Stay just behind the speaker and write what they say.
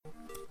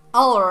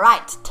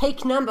Alright,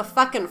 take number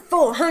fucking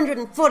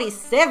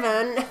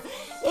 447.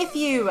 If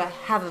you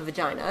have a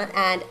vagina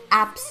and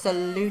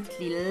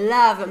absolutely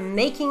love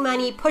making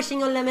money, pushing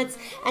your limits,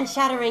 and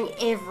shattering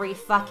every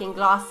fucking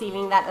glass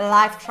ceiling that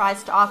life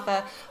tries to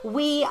offer,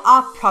 we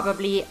are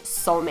probably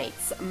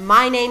soulmates.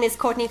 My name is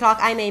Courtney Clark.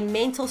 I'm a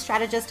mental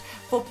strategist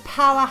for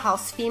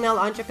powerhouse female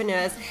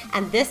entrepreneurs,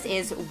 and this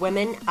is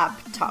Women Up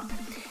Top.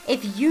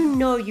 If you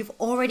know you've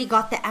already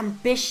got the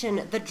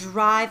ambition, the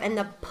drive, and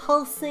the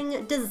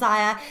pulsing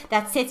desire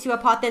that sets you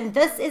apart, then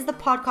this is the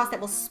podcast that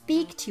will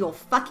speak to your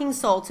fucking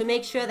soul to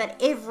make sure that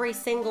every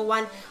single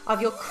one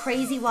of your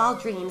crazy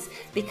wild dreams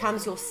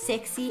becomes your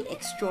sexy,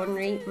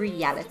 extraordinary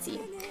reality.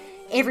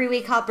 Every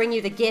week I'll bring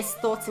you the guest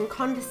thoughts and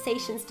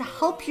conversations to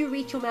help you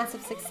reach your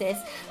massive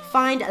success,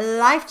 find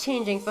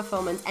life-changing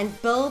fulfillment,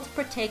 and build,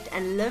 protect,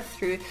 and live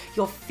through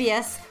your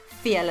fearless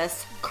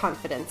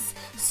confidence.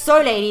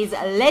 So ladies,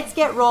 let's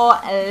get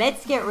raw,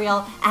 let's get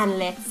real, and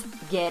let's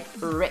get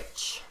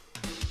rich.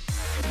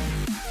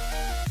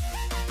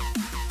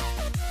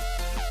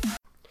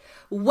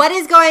 What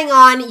is going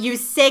on, you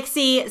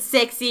sexy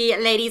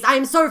ladies?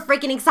 I'm so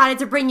freaking excited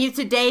to bring you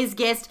today's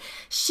guest.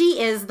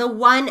 She is the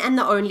one and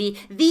the only,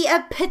 the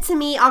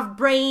epitome of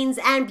brains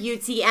and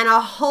beauty and a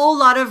whole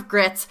lot of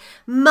grit.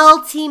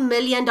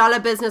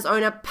 Multi-million-dollar business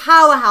owner,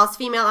 powerhouse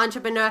female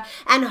entrepreneur,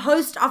 and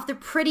host of the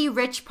Pretty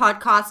Rich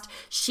podcast,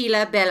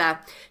 Sheila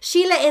Bella.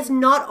 Sheila is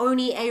not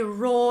only a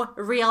raw,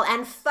 real,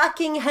 and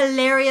fucking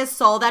hilarious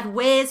soul that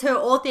wears her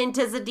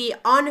authenticity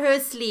on her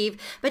sleeve,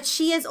 but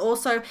she is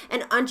also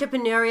an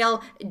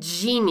entrepreneurial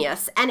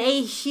genius and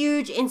a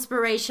huge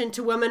inspiration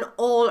to women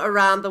all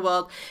around the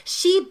world.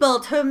 She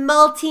built her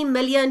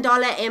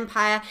multi-million-dollar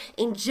empire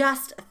in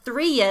just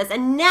 3 years,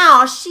 and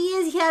now she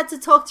is here to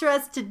talk to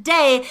us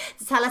today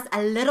to tell us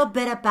a little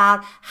bit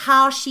about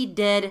how she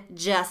did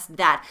just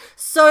that.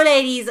 So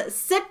ladies,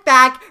 sit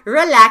back,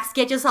 relax,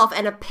 get yourself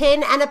a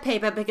pen and a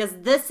paper,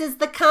 because this is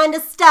the kind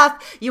of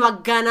stuff you are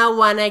gonna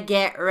wanna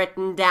get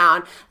written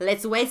down.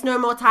 Let's waste no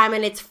more time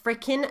and let's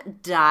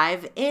freaking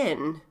dive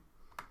in.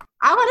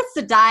 I want us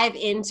to dive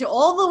into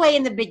all the way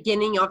in the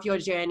beginning of your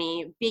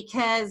journey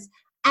because,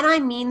 and I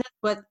mean this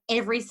with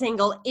every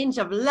single inch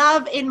of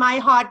love in my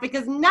heart,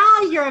 because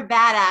now you're a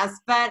badass,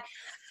 but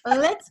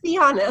let's be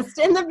honest,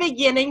 in the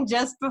beginning,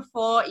 just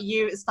before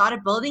you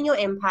started building your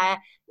empire,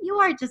 you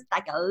are just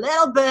like a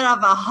little bit of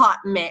a hot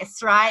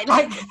mess, right?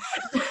 Like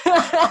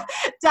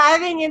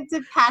diving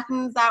into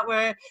patterns that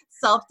were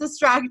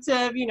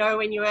self-destructive, you know,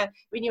 when you were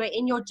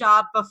in your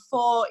job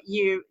before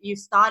you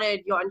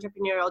started your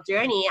entrepreneurial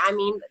journey. I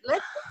mean,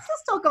 let's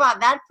just talk about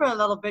that for a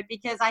little bit,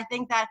 because I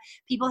think that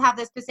people have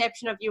this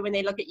perception of you when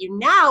they look at you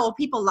now, or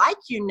people like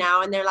you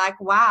now, and they're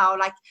like, wow,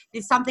 like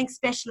there's something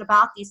special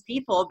about these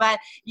people. But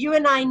you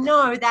and I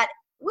know that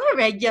we're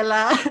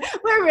regular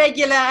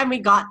and we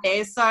got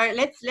there. So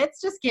let's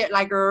just get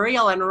like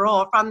real and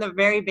raw from the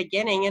very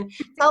beginning and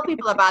tell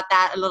people about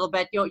that a little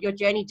bit, your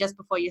journey just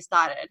before you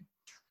started.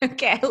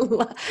 Okay.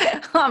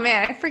 Oh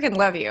man, I freaking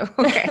love you.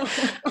 Okay.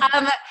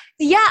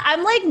 Yeah,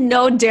 I'm like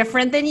no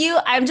different than you.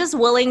 I'm just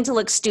willing to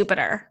look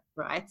stupider.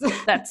 Right.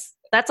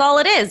 That's all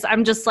it is.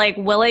 I'm just like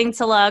willing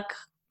to look.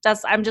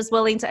 I'm just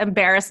willing to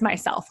embarrass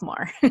myself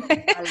more. I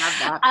love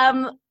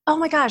that. Oh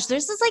my gosh,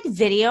 there's this like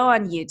video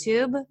on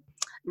YouTube.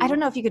 I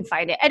don't know if you can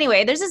find it.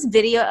 Anyway, there's this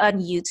video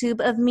on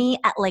YouTube of me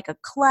at like a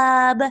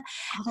club.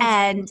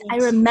 And I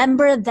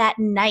remember that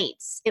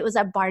night, it was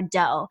at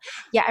Bardot.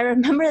 Yeah, I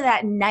remember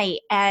that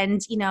night.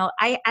 And, you know,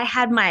 I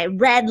had my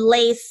red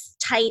lace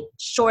tight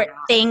short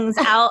things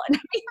out and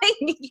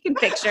everything. You can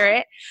picture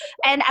it.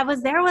 And I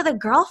was there with a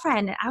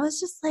girlfriend. And I was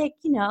just like,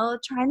 you know,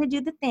 trying to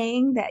do the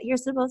thing that you're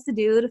supposed to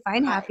do to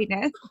find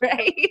happiness,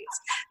 right?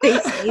 They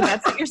say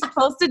that's what you're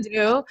supposed to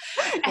do.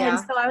 And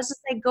so I was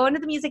just like going to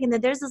the music, and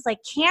then there's this like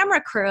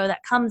camera crew that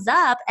comes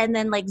up and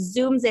then like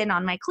zooms in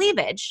on my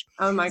cleavage.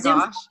 Oh my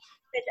gosh.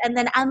 And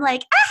then I'm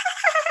like,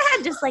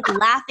 just like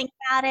laughing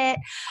at it.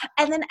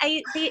 And then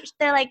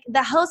they're like,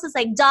 the host is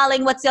like,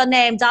 darling, what's your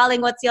name?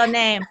 Darling, what's your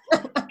name?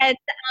 And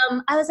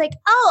I was like,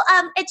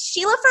 it's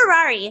Sheila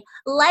Ferrari,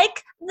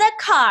 like the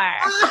car.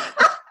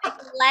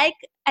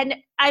 And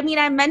I mean,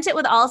 I meant it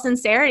with all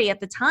sincerity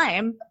at the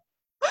time.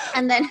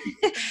 And then,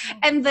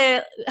 and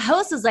the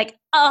host was like,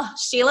 oh,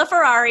 Sheila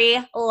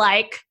Ferrari,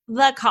 like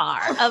the car.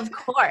 Of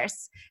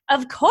course.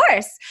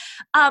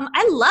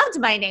 I loved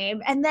my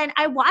name. And then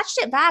I watched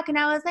it back and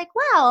I was like,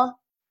 wow,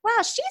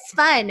 she's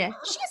fun.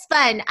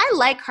 I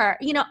like her.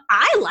 You know,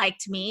 I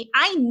liked me.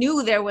 I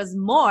knew there was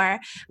more,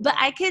 but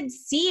I could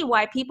see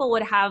why people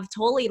would have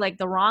totally like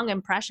the wrong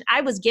impression.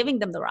 I was giving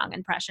them the wrong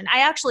impression.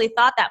 I actually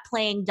thought that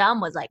playing dumb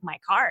was like my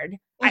card.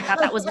 I thought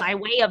that was my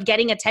way of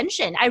getting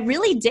attention. I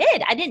really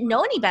did. I didn't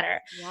know any better.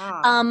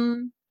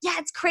 Yeah,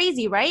 it's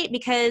crazy, right?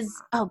 Because,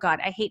 oh God,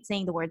 I hate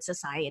saying the word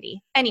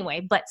society. Anyway,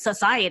 but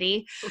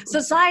society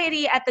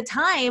at the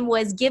time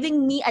was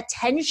giving me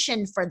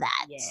attention for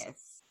that.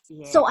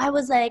 So I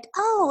was like,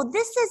 oh,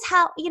 this is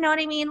how, you know what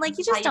I mean? Like,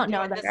 you just don't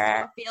know This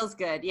better. feels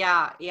good.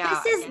 Yeah.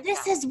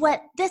 This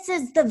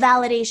is the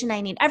validation I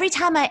need. Every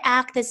time I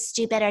act this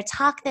stupid or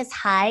talk this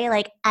high,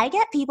 like, I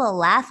get people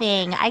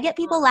laughing. I get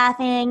people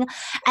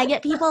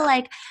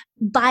like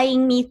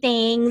buying me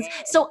things.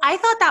 So I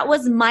thought that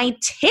was my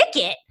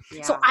ticket.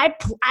 Yeah. So I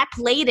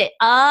played it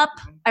up.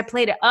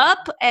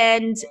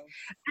 And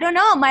I don't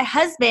know, my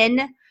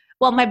husband,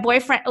 my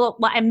boyfriend,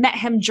 I met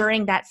him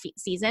during that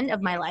season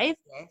of my life.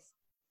 Yes.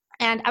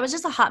 And I was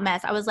just a hot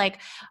mess. I was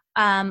like,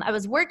 I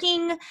was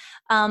working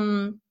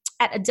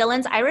at a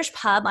Dylan's Irish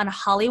pub on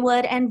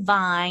Hollywood and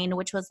Vine,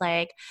 which was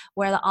like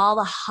where all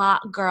the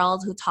hot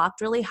girls who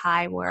talked really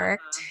high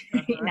worked.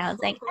 You know, I was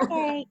like,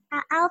 okay,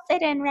 I'll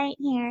fit in right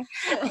here.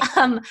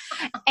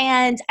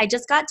 And I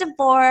just got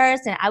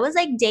divorced, and I was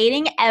like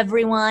dating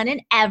everyone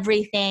and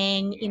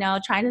everything, you know,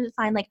 trying to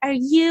find like, are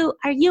you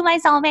my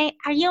soulmate?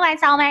 Are you my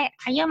soulmate?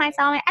 Are you my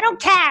soulmate? I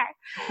don't care.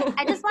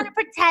 I just want to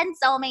pretend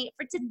soulmate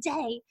for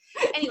today.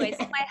 Anyway,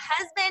 so my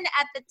husband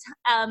at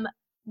the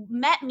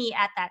met me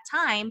at that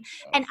time,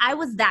 and I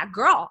was that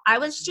girl. I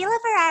was Sheila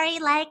Ferrari,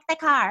 like the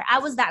car. I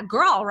was that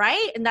girl,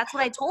 right? And that's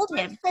what I told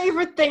him. My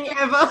favorite thing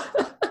ever.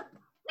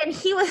 And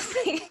he was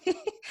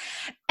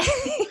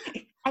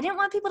I didn't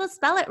want people to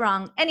spell it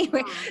wrong.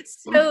 Anyway,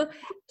 so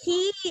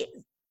he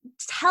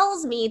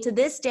tells me to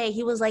this day,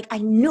 he was like, I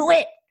knew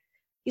it.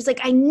 He's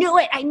like, I knew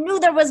it. I knew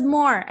there was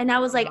more. And I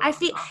was like,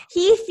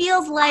 he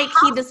feels like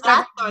he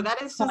discovered.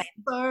 That is just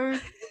so,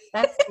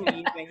 that's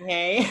amazing.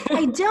 Hey,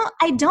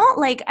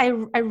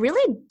 I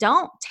really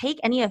don't take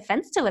any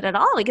offense to it at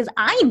all, because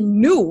I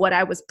knew what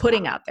I was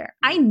putting out there.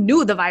 I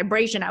knew the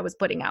vibration I was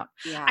putting out.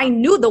 Yeah. I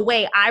knew the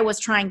way I was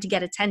trying to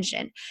get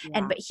attention.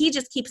 Yeah. But he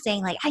just keeps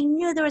saying like, I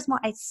knew there was more.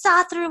 I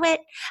saw through it.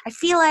 I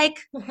feel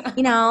like,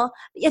 you know,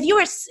 if you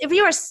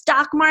were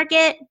stock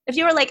market, if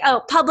you were like,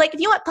 oh, public,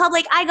 if you went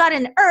public, I got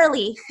in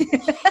early.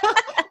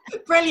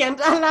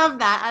 Brilliant. I love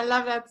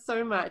that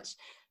so much.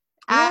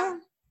 Hot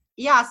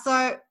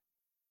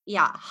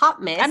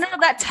mess. I don't know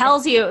if that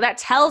tells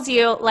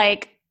you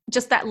like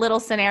just that little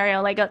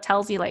scenario, like it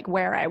tells you like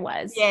where I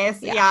was.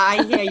 Yes. Yeah,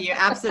 I hear you.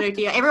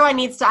 Absolutely. Everyone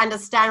needs to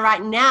understand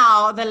right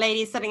now, the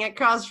lady sitting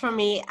across from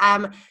me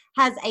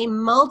has a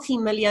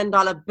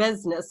multi-million-dollar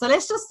business. So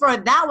let's just throw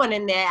that one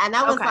in there. And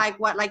that was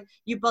like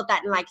you built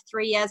that in like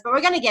 3 years, but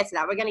we're going to get to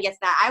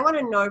that. I want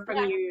to know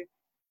from you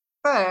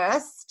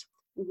first,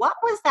 what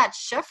was that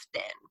shift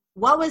in?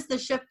 What was the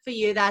shift for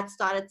you that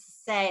started to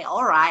say,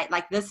 all right,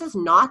 like this is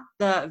not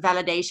the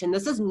validation.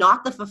 This is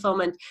not the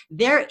fulfillment.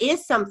 There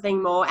is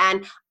something more.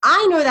 And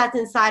I know that's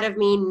inside of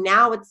me.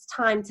 Now it's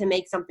time to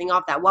make something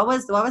of that. What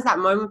was that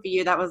moment for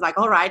you that was like,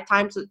 all right,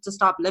 time to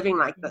stop living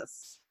like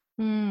this?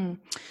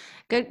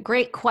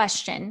 Great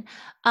question.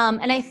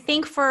 And I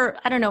think for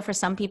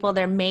some people,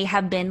 there may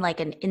have been like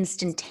an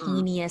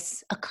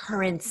instantaneous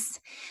occurrence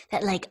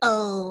that like,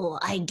 oh,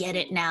 I get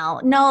it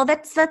now. No,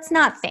 that's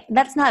not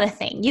a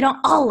thing. You don't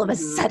all of a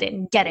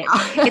sudden get it.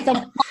 It's a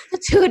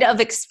multitude of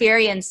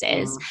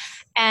experiences.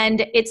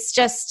 And it's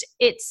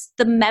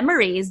the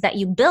memories that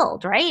you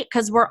build, right?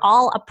 Because we're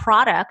all a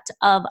product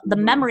of the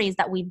memories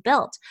that we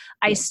built.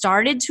 I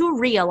started to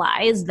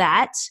realize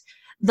that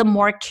the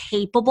more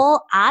capable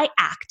I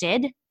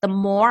acted, the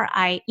more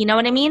you know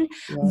what I mean?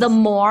 Yes. The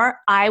more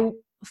I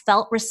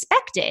felt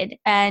respected,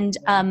 and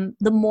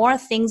the more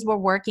things were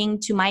working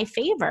to my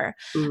favor.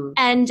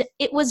 And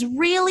it was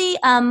really,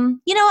 a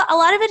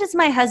lot of it is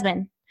my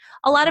husband.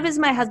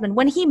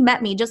 When he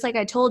met me, just like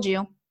I told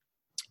you,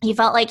 he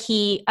felt like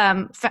he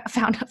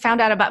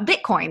found out about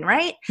Bitcoin,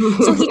 right?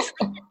 So he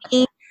treated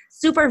me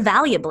super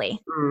valuably.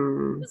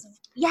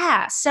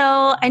 Yeah.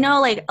 So I know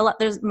like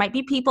there might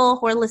be people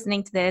who are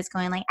listening to this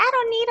going like, I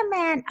don't need a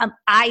man.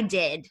 I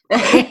did.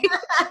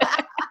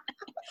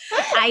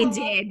 I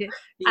did.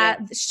 Yeah.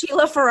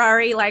 Sheila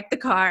Ferrari, like the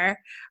car,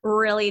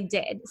 really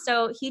did.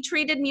 So he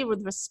treated me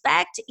with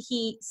respect.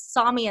 He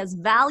saw me as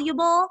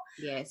valuable.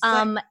 Yes.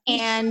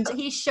 And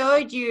he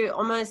showed you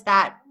almost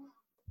that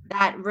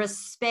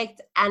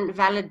respect and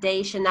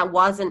validation that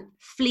wasn't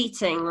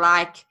fleeting,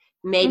 like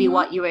maybe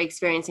what you were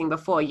experiencing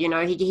before. You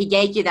know, he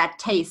gave you that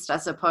taste, I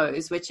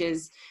suppose, which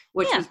is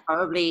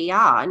probably,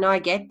 I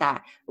get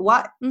that.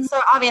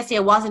 So obviously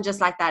it wasn't just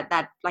like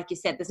that, like you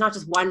said, there's not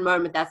just one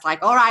moment that's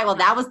like, all right, well,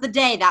 that was the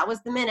day, that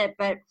was the minute,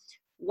 but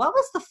what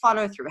was the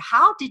follow through?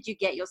 How did you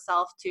get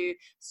yourself to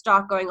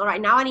start going, all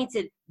right, now I need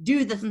to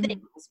do the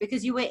things?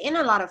 Because you were in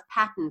a lot of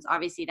patterns,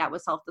 obviously, that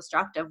was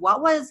self-destructive.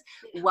 What was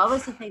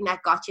the thing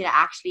that got you to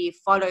actually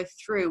follow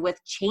through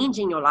with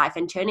changing your life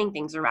and turning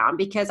things around?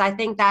 Because I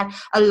think that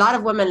a lot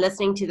of women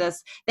listening to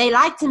this, they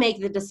like to make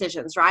the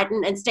decisions, right?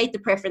 And state the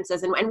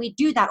preferences. And we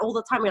do that all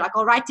the time. We're like,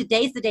 all right,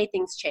 today's the day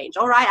things change.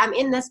 All right, I'm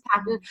in this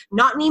pattern,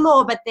 not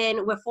anymore, but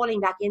then we're falling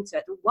back into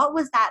it. What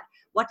was that?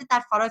 What did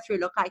that follow through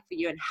look like for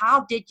you? And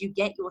how did you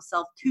get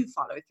yourself to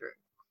follow through?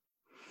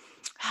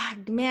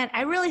 Man,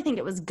 I really think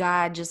it was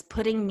God just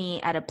putting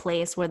me at a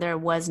place where there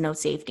was no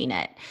safety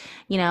net.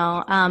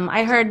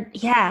 I heard,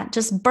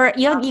 just burn,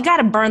 you got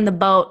to burn the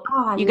boat.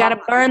 Oh, I You got love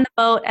to burn the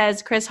boat,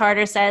 as Chris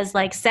Harder says,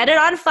 like set it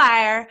on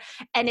fire.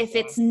 And if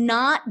it's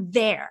not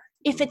there,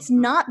 if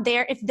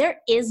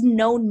there is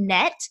no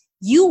net,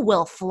 you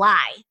will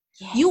fly.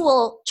 Yes.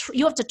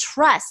 You have to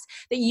trust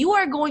that you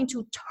are going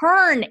to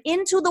turn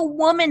into the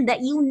woman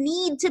that you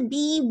need to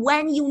be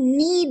when you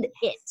need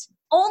it.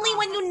 Only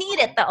when you need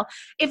it, though.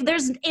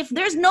 If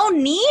there's no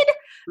need,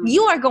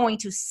 you are going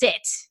to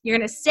sit. You're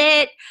going to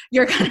sit.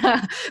 You're going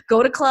to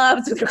go to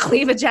clubs with your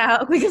cleavage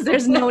out because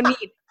there's no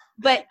need.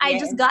 But I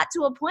just got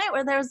to a point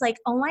where there was like,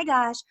 oh my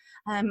gosh,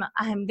 I'm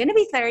going to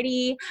be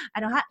 30. I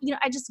don't have,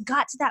 I just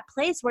got to that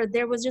place where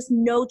there was just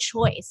no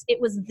choice. It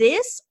was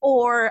this,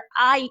 or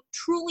I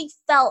truly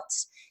felt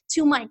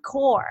to my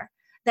core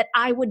that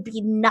I would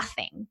be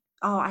nothing.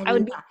 Oh, I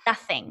would be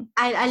nothing.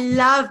 I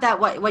love that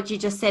what you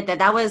just said,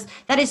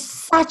 that is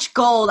such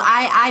gold.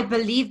 I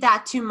believe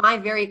that to my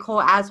very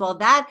core as well.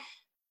 That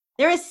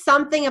there is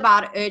something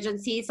about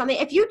urgency, something,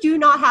 if you do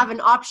not have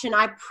an option,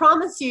 I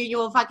promise you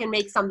will fucking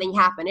make something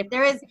happen. If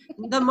there is,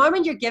 the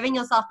moment you're giving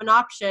yourself an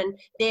option,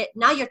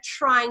 now you're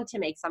trying to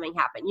make something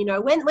happen.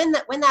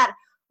 When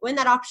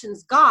that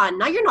option's gone,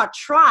 now you're not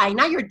trying,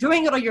 now you're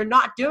doing it or you're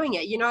not doing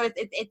it.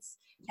 It's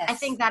yes. I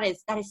think that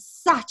is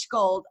such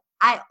gold.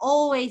 I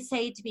always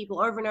say to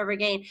people over and over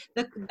again,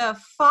 the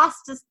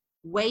fastest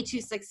way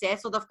to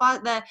success, or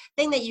the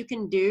thing that you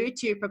can do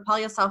to propel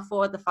yourself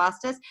forward the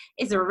fastest,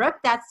 is rip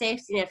that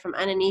safety net from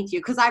underneath you.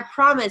 Because I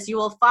promise you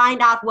will find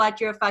out what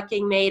you're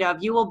fucking made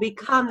of. You will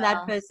become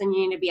that person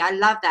you need to be. I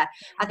love that.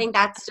 I think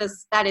that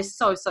is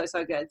so, so,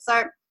 so good.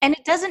 So, and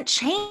it doesn't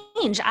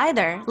change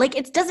either. Like,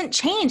 it doesn't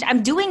change.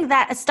 I'm doing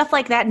that stuff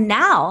like that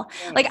now.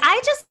 Yes. Like I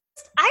just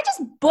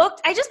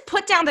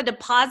put down the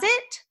deposit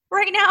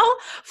right now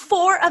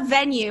for a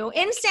venue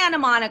in Santa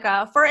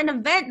Monica for an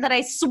event that I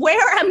swear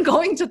I'm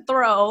going to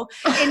throw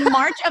in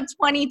March of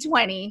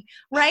 2020,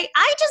 right?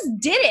 I just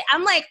did it.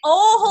 I'm like,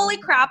 oh, holy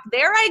crap,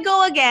 there I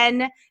go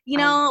again,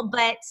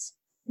 but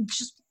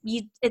just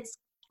it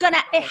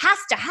has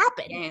to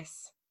happen.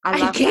 Yes.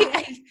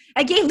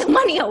 I gave the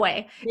money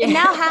away. Yeah. It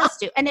now has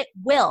to, and it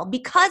will.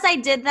 Because I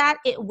did that,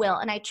 it will,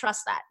 and I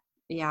trust that.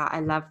 Yeah, I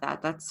love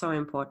that. That's so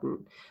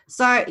important.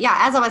 So yeah,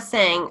 as I was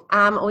saying,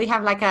 we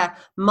have like a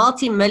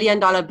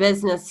multi-million-dollar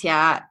business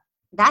here.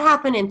 That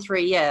happened in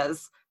 3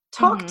 years.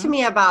 Talk to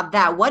me about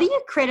that. What do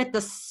you credit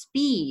the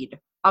speed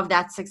of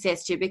that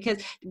success to?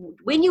 Because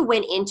when you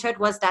went into it,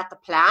 was that the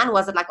plan?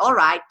 Was it like, all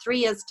right, 3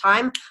 years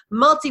time,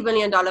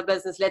 multi-million-dollar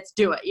business, let's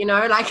do it,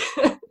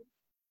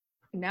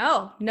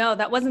 No,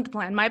 that wasn't the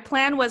plan. My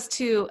plan was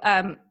to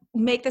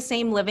make the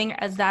same living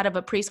as that of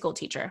a preschool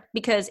teacher,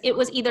 because it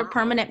was either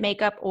permanent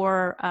makeup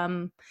or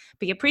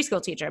be a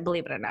preschool teacher,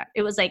 believe it or not.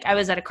 It was like I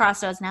was at a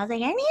crossroads and I was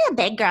like, I need a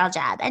big girl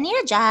job. I need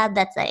a job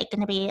that's like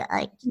going to be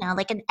like,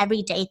 like an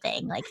everyday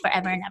thing, like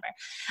forever and ever.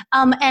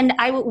 And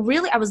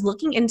I was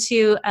looking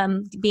into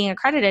being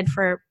accredited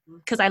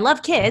because I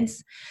love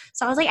kids.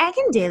 So I was like, I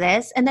can do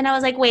this. And then I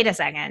was like, wait a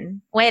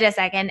second.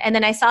 And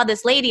then I saw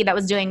this lady that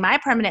was doing my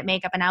permanent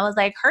makeup, and I was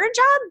like, her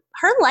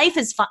life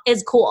is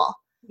cool.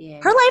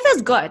 Yeah. Her life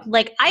is good.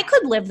 Like, I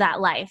could live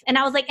that life. And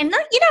I was like, and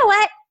you know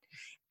what?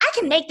 I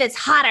can make this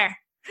hotter.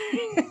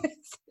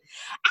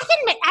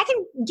 I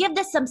can give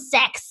this some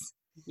sex.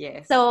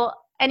 Yes. So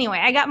anyway,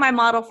 I got my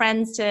model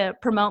friends to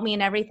promote me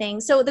and everything.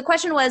 So the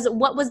question was,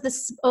 what was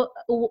this?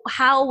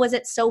 How was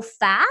it so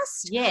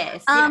fast?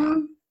 Yes.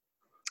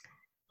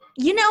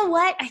 You know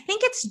what? I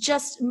think it's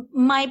just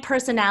my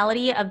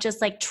personality of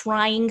just like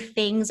trying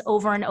things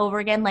over and over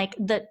again, like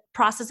the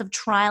process of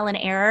trial and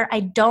error. I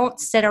don't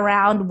sit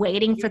around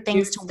waiting for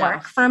things to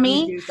work for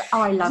me.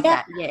 Oh, I love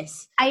that.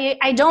 Yes. I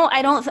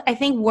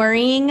think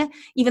worrying,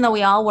 even though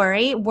we all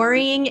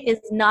worrying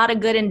is not a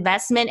good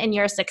investment in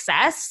your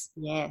success.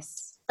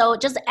 Yes. So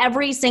just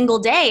every single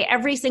day,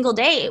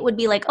 it would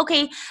be like,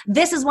 okay,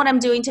 this is what I'm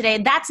doing today.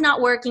 That's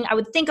not working. I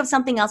would think of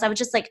something else. I would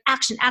just like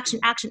action.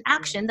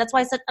 That's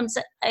why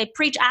I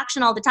preach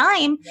action all the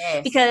time,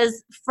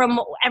 because from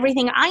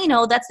everything I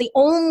know, that's the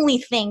only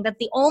thing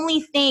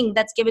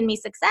that's given me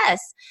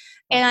success.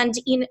 And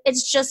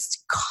it's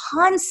just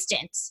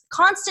constant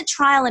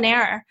trial and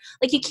error.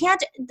 Like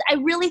I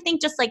really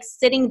think just like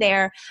sitting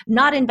there,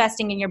 not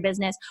investing in your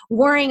business,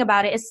 worrying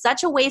about it is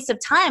such a waste of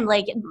time.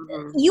 Like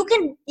you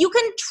can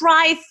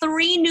try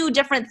 3 new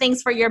different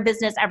things for your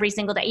business every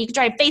single day. You can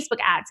try Facebook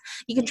ads.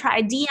 You can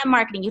try DM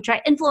marketing. You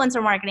try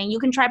influencer marketing. You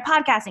can try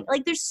podcasting.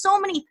 Like there's so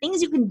many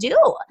things you can do.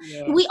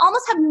 Yeah. We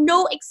almost have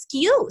no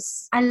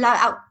excuse. I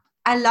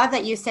love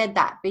that you said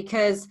that,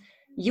 because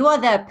you are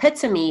the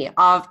epitome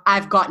of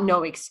I've got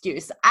no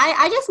excuse.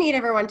 I just need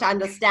everyone to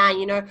understand,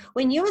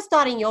 when you were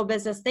starting your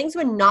business, things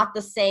were not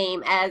the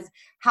same as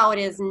how it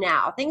is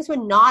now. Things were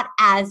not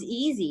as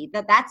easy.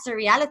 That's the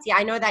reality.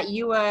 I know that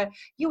you were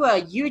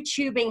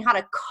YouTubing how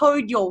to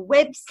code your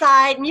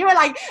website, and you were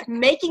like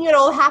making it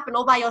all happen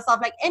all by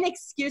yourself. Like an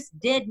excuse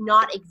did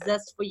not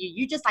exist for you.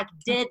 You just like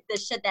did the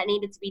shit that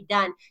needed to be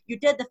done. You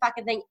did the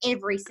fucking thing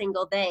every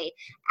single day.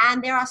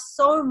 And there are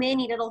so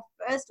many little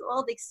first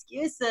world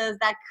excuses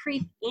that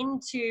creep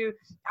into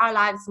our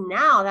lives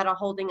now that are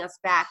holding us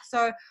back.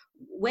 So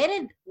where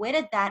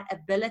did that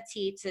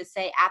ability to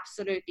say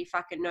absolutely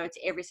fucking no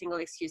to every single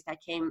excuse that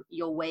came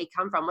your way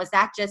come from? Was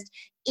that just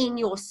in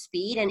your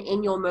speed and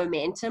in your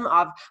momentum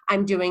of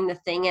I'm doing the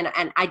thing and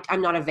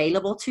I'm not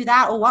available to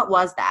that? Or what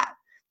was that?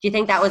 Do you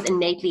think that was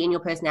innately in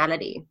your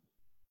personality?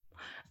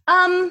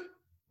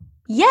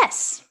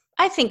 Yes,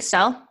 I think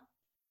so.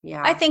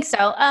 Yeah, I think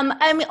so.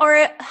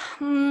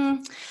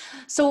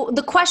 So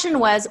the question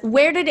was,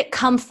 where did it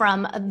come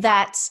from,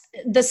 that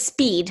the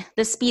speed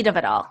of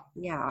it all?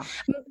 yeah.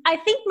 I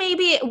think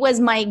maybe it was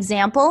my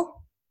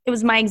example. It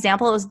was my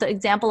example. It was the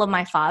example of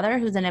my father,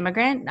 who's an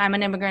immigrant. I'm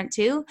an immigrant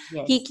too.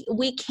 Yes.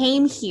 We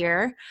came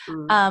here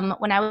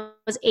when I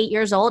was 8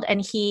 years old, and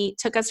he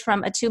took us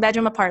from a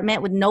 2-bedroom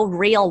apartment with no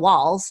real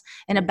walls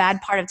in a bad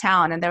part of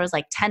town. And there was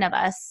like 10 of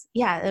us.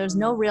 Yeah, there was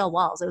no real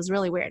walls. It was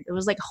really weird. It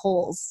was like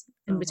holes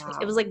in between. Wow.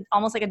 It was like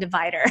almost like a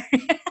divider.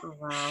 Oh,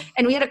 wow.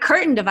 And we had a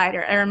curtain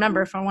divider, I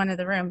remember, from one of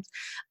the rooms.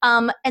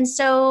 And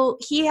so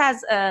he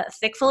has a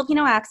thick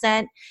Filipino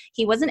accent.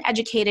 He wasn't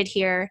educated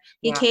here.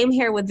 He came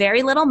here with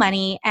very little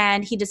money,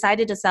 and he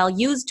decided to sell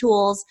used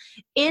tools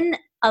in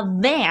a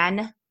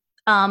van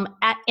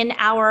in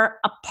our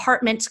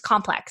apartment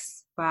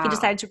complex. Wow. He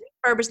decided to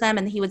refurbish them,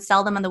 and he would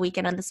sell them on the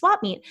weekend on the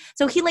swap meet.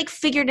 So he like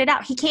figured it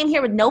out. He came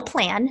here with no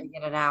plan.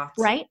 Figured it out.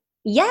 Right?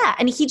 Yeah.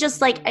 And he just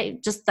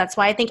that's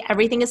why I think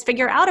everything is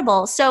figure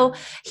outable. So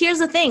here's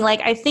the thing. Like,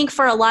 I think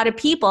for a lot of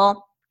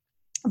people,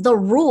 the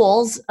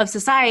rules of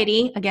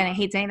society, again, I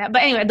hate saying that,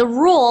 but anyway, the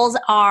rules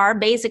are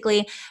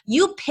basically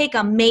you pick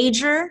a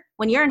major.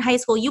 When you're in high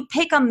school, you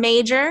pick a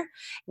major,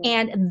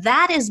 and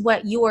that is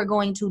what you are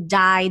going to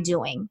die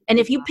doing. And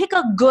if you pick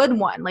a good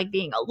one, like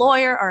being a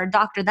lawyer or a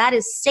doctor, that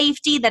is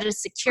safety, that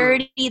is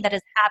security, that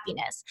is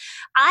happiness.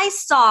 I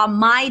saw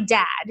my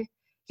dad.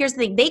 Here's the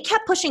thing. They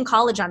kept pushing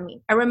college on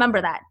me. I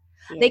remember that.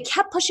 Yeah. They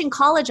kept pushing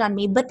college on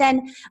me, but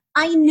then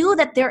I knew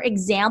that their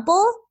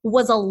example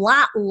was a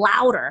lot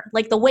louder.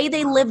 Like the way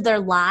they lived their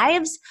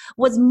lives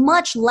was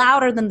much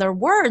louder than their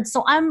words.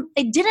 So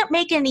it didn't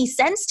make any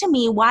sense to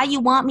me why you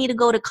want me to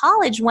go to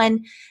college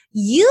when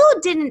you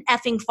didn't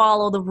effing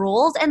follow the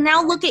rules, and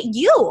now look at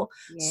you.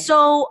 Yeah.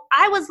 So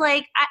I was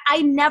like,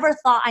 I never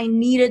thought I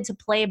needed to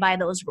play by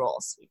those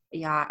rules.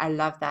 Yeah, I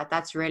love that.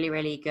 That's really,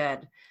 really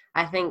good.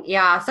 I think,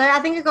 yeah. So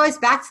I think it goes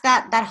back to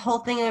that whole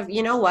thing of,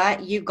 you know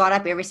what, you got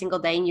up every single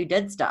day and you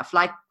did stuff.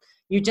 Like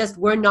you just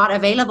were not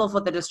available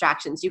for the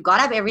distractions. You got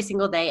up every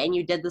single day and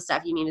you did the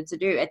stuff you needed to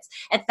do. It's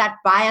that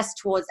bias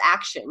towards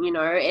action,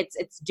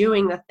 it's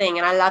doing the thing.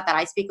 And I love that.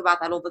 I speak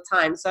about that all the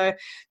time. So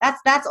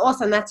that's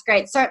awesome. That's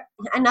great. So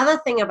another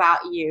thing about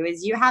you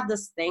is you have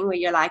this thing where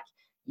you're like,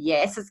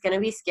 yes, it's going to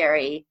be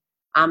scary.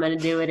 I'm going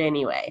to do it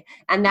anyway.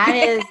 And that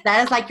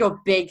is like your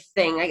big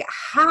thing. Like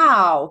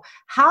how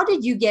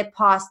did you get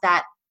past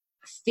that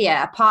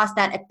fear, past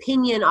that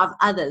opinion of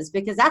others?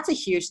 Because that's a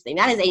huge thing.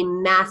 That is a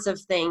massive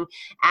thing.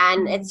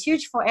 And it's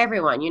huge for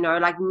everyone,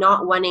 like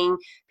not wanting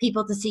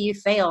people to see you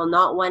fail,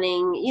 not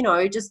wanting,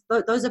 just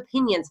those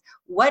opinions.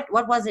 What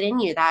was it in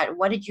you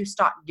what did you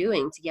start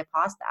doing to get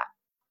past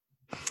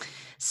that?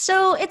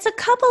 So it's a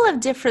couple of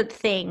different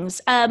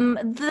things.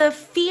 The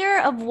fear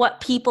of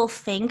what people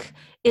think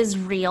is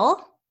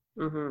real.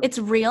 Mm-hmm. It's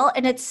real,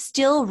 and it's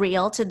still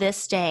real to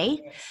this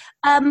day.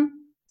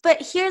 But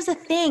here's the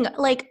thing,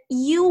 like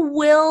you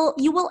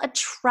will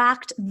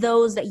attract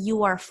those that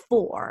you are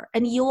for,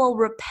 and you will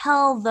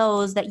repel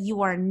those that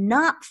you are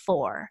not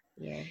for.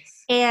 Yes.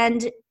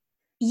 And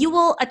you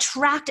will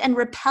attract and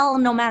repel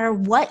no matter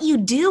what you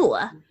do.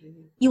 Mm-hmm.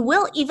 You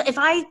will, if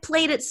I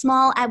played it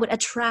small, I would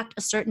attract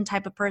a certain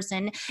type of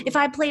person. If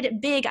I played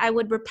it big, I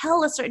would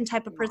repel a certain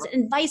type of person,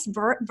 and vice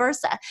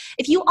versa.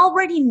 If you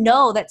already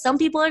know that some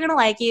people are going to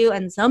like you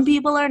and some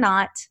people are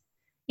not,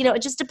 it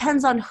just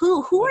depends on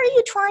who are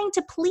you trying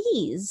to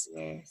please?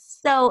 Yes.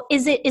 So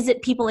is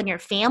it people in your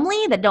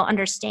family that don't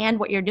understand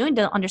what you're doing,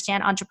 don't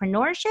understand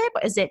entrepreneurship?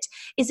 Is it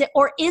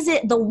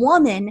the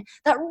woman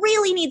that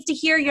really needs to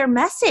hear your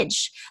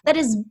message, that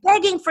is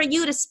begging for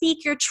you to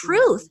speak your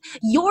truth?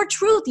 Your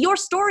truth, your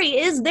story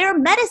is their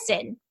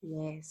medicine.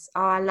 Yes. Oh,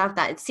 I love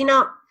that. It's,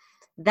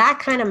 that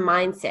kind of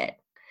mindset,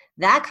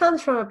 that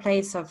comes from a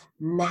place of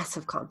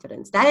massive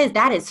confidence.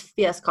 That is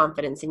fierce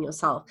confidence in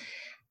yourself.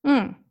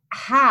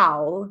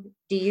 how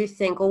do you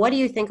think, or what do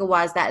you think it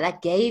was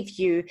that gave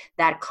you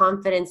that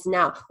confidence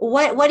now?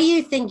 What do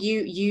you think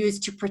you use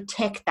to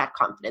protect that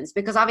confidence?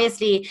 Because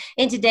obviously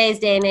in today's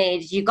day and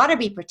age, you got to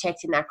be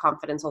protecting that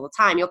confidence all the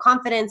time. Your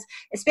confidence,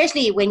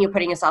 especially when you're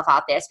putting yourself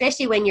out there,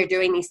 especially when you're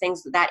doing these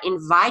things that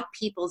invite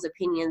people's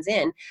opinions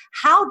in.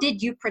 How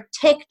did you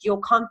protect your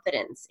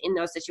confidence in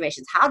those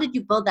situations? How did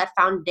you build that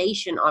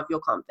foundation of your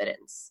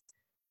confidence?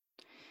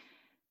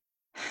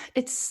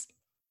 It's,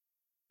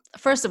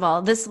 first of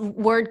all, this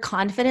word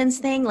confidence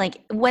thing,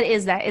 like, what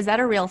is that? Is that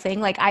a real thing?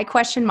 Like, I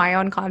question my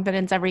own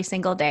confidence every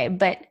single day,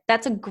 but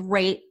that's a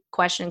great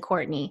question,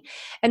 Courtney.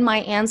 And my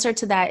answer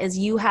to that is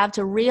you have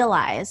to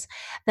realize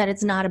that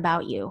it's not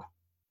about you.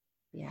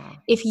 Yeah.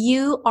 If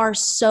you are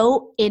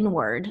so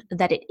inward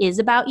that it is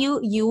about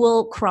you, you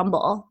will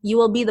crumble. You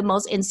will be the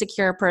most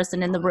insecure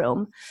person in the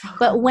room.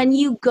 But when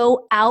you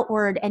go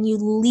outward and you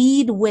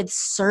lead with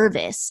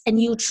service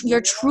and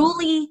you're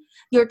truly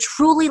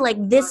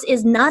like, this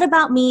is not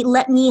about me.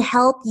 Let me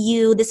help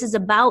you. This is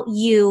about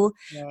you.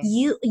 Yes.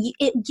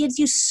 It gives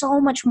you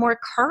so much more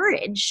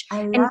courage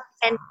and that.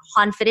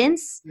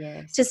 confidence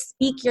Yes. to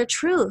speak your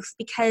truth,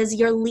 because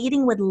you're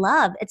leading with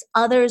love. It's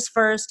others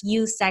first,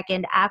 you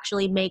second,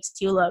 actually makes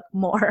you look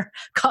more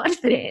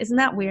confident. Isn't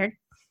that weird?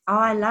 Oh,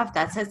 I love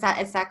that. So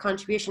it's that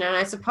contribution. And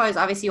I suppose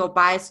obviously your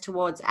bias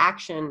towards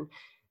action,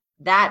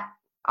 that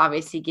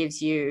obviously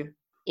gives you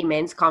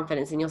immense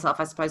confidence in yourself,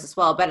 I suppose, as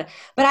well. But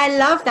I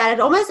love that. It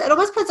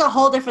almost puts a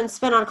whole different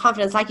spin on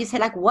confidence. Like you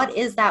said, like, what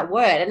is that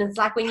word? And it's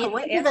like when you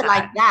think of it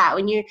like that,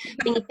 when you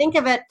think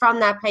of it from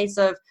that place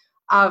of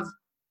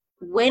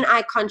when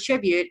I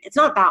contribute, it's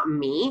not about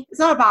me. It's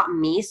not about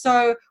me.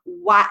 So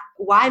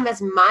why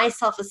must my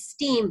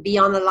self-esteem be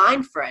on the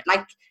line for it?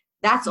 Like,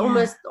 that's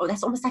almost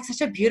like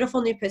such a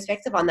beautiful new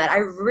perspective on that. I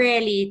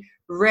really,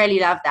 really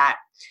love that.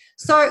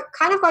 So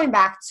kind of going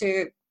back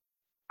to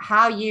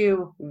how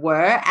you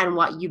were and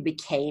what you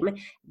became,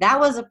 that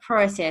was a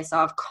process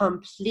of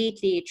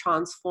completely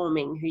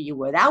transforming who you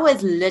were. That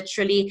was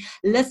literally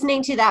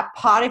listening to that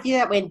part of you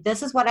that went,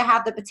 this is what I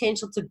have the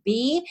potential to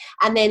be,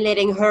 and then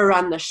letting her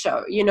run the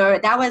show. You know,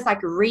 that was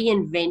like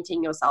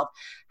reinventing yourself.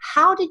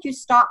 How did you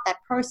start that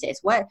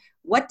process?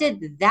 What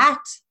did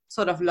that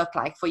sort of look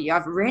like for you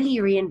of really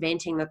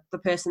reinventing the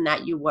person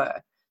that you were,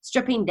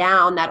 stripping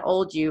down that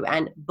old you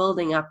and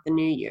building up the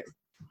new you?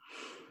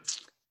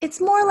 It's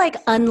more like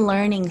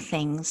unlearning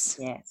things.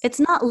 Yes.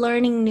 It's not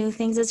learning new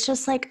things. It's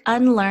just like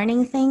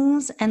unlearning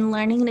things and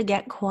learning to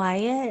get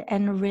quiet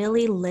and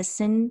really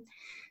listen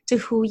to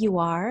who you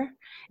are.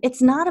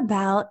 It's not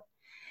about,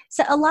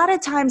 so a lot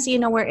of times, you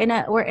know, we're in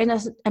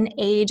an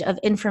age of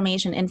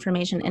information.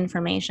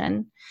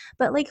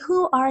 But like,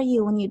 who are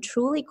you when you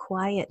truly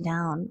quiet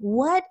down?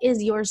 What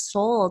is your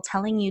soul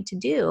telling you to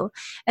do?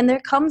 And there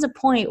comes a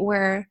point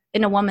where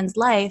in a woman's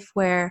life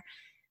where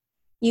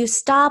you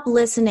stop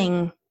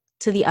listening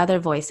to the other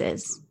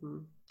voices,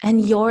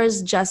 and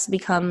yours just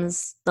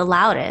becomes the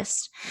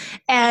loudest.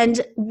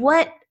 And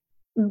what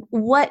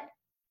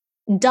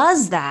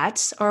does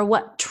that, or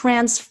what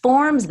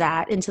transforms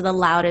that into the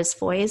loudest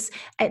voice,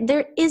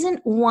 there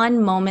isn't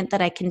one moment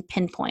that I can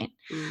pinpoint,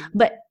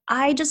 but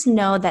I just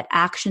know that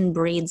action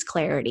breeds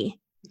clarity.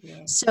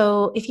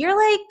 So if you're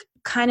like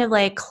kind of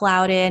like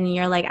clouded and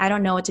you're like, I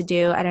don't know what to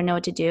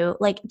do,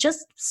 like,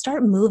 just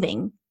start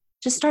moving.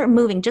 Just start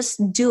moving. Just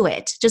do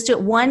it. Just do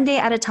it one day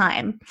at a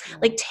time.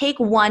 Like, take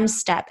one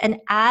step. And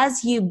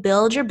as you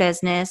build your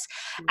business,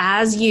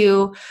 as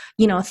you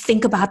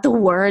think about the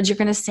words you're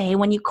going to say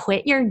when you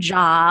quit your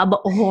job,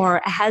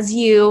 or as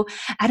you,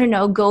 I don't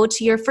know, go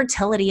to your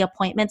fertility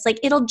appointments, like,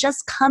 it'll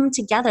just come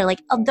together.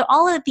 Like,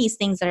 all of these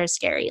things that are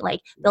scary,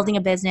 like building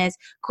a business,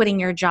 quitting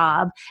your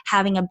job,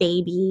 having a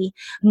baby,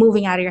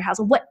 moving out of your house,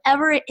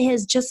 whatever it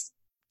is, just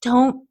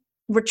don't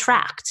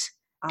retract.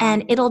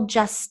 And it'll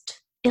just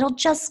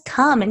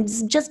come,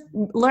 and just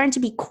learn to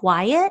be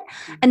quiet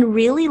and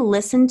really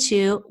listen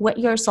to what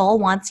your soul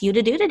wants you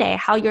to do today,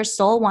 how your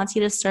soul wants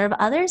you to serve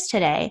others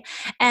today.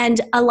 And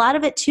a lot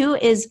of it too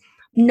is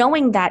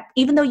knowing that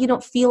even though you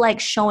don't feel like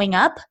showing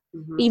up,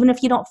 even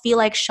if you don't feel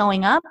like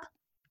showing up,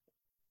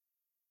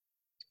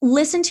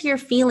 listen to your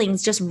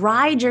feelings, just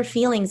ride your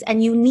feelings,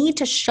 and you need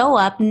to show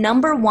up,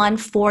 number one,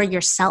 for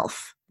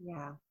yourself.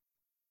 Yeah.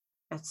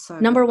 That's so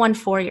number one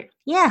for you.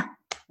 Yeah.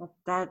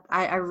 That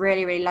I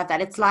really, really love that.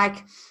 It's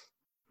like,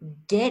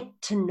 get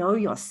to know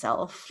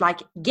yourself,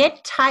 like,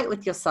 get tight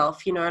with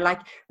yourself, like,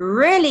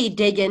 really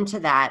dig into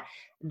that,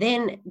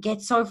 then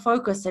get so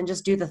focused and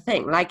just do the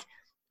thing. Like,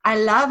 I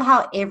love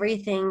how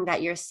everything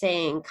that you're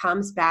saying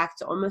comes back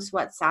to almost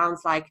what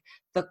sounds like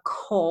the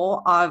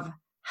core of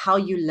how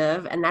you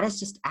live, and that is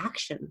just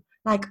action.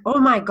 Like, oh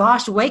my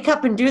gosh, wake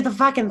up and do the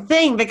fucking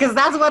thing, because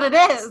that's what it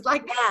is.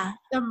 Like,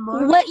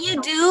 what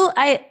you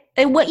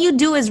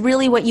do is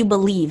really what you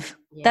believe.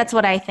 Yeah. That's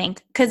what I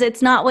think, because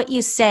it's not what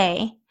you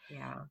say.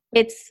 Yeah.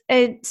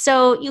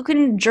 So you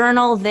can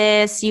journal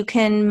this, you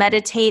can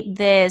meditate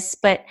this,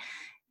 but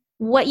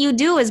what you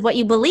do is what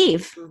you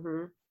believe.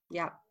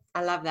 Yeah,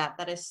 I love that.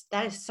 That is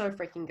so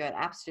freaking good.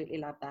 Absolutely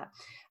love that.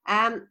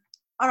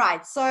 All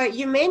right. So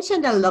you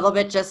mentioned a little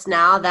bit just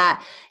now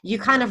that you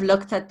kind of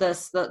looked at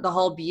this, the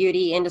whole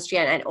beauty industry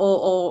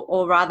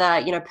or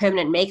rather,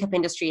 permanent makeup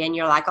industry. And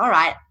you're like, all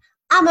right,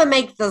 I'm going to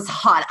make this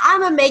hot. I'm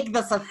going to make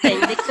this a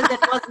thing because it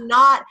was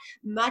not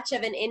much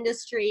of an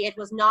industry. It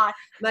was not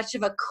much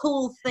of a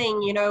cool thing,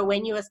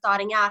 when you were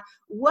starting out.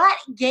 What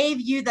gave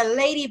you the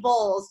lady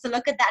balls to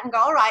look at that and go,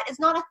 all right, it's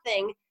not a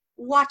thing.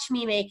 Watch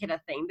me make it a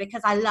thing,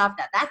 because I love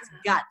that. That's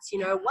guts.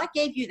 What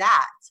gave you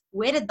that?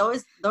 Where did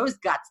those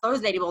guts,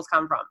 those lady balls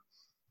come from?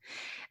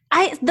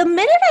 The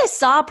minute I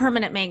saw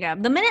permanent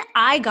makeup, the minute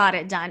I got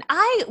it done,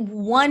 I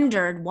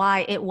wondered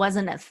why it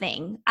wasn't a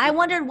thing. I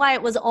wondered why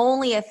it was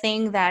only a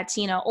thing that,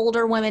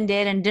 older women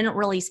did and didn't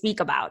really speak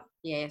about.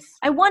 Yes.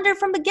 I wondered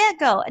from the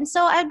get-go. And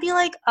so I'd be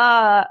like,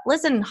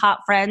 listen, hot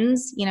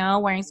friends,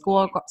 wearing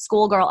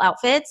schoolgirl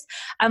outfits.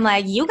 I'm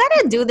like, you got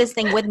to do this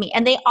thing with me.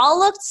 And they all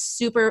looked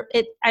super,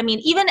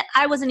 even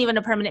I wasn't even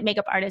a permanent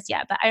makeup artist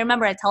yet, but I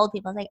remember I told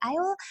people, I was like,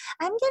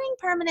 I'm getting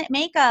permanent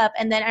makeup.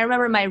 And then I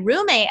remember my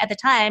roommate at the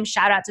time,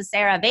 shout out to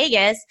Sarah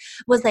Vegas,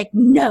 was like,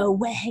 no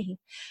way.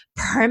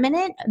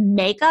 Permanent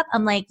makeup?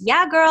 I'm like,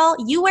 yeah, girl,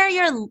 you wear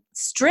your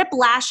strip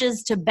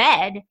lashes to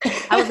bed.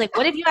 I was like,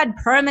 what if you had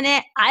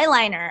permanent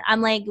eyeliner? I'm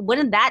like,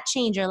 wouldn't that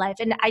change your life?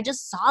 And I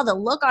just saw the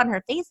look on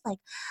her face like,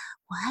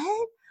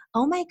 what?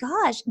 Oh my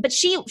gosh. But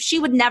she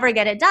would never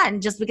get it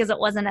done just because it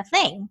wasn't a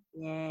thing.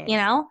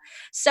 Yes.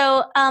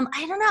 So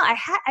I don't know.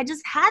 I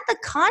just had the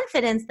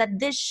confidence that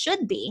this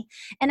should be.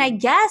 And I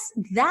guess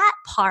that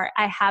part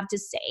I have to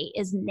say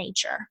is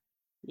nature.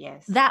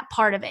 Yes. That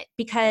part of it,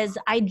 because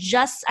I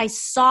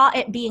saw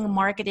it being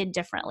marketed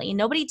differently.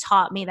 Nobody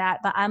taught me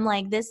that, but I'm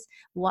like,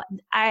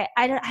 I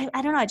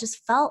don't know. I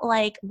just felt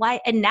like, why?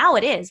 And now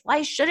it is.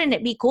 Why shouldn't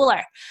it be cooler?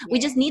 Yeah. We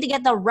just need to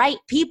get the right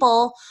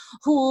people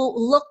who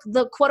look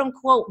the quote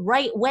unquote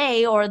right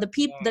way, or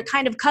the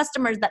kind of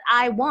customers that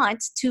I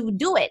want to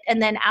do it.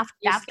 And then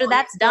after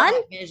that's done,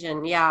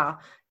 vision. Yeah.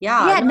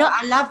 No,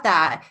 I love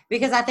that,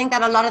 because I think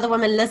that a lot of the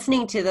women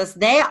listening to this,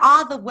 they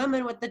are the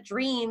women with the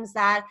dreams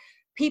that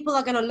people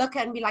are going to look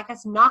at and be like,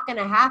 that's not going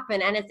to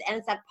happen. And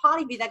it's that part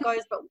of you that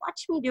goes, but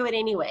watch me do it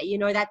anyway.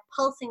 That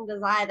pulsing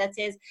desire that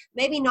says,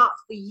 maybe not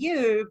for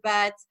you,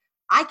 but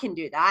I can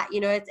do that.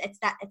 It's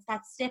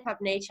that step up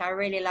nature. I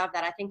really love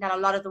that. I think that a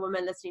lot of the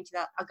women listening to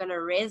that are going to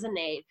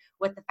resonate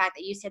with the fact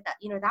that you said that,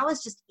 that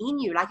was just in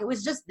you. Like, it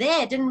was just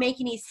there. It didn't make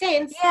any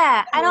sense.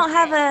 Yeah. I don't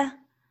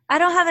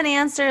have an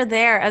answer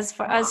there as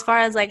far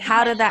as like,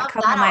 how did that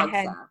come in my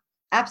head?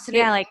 Absolutely.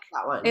 Yeah. Like,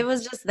 it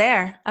was just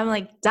there. I'm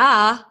like,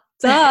 duh.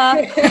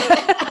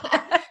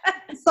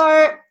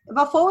 So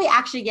before we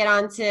actually get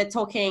on to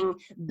talking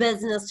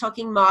business,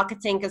 talking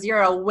marketing, because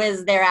you're a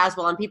whiz there as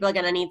well, and people are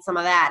going to need some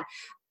of that.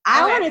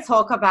 I want to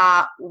talk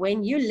about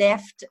when you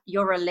left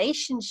your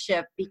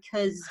relationship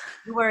because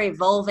you were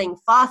evolving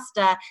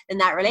faster than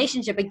that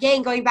relationship.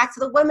 Again, going back to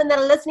the women that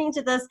are listening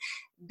to this,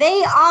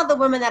 they are the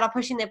women that are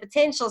pushing their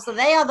potential. So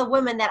they are the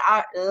women that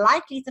are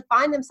likely to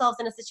find themselves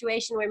in a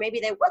situation where maybe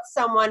they're with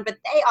someone, but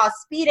they are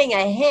speeding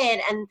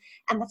ahead and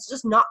that's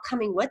just not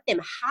coming with them.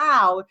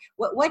 How?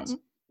 What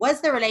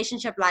was the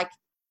relationship like?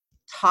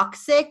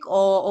 Toxic,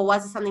 or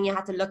was it something you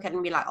had to look at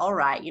and be like, all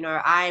right,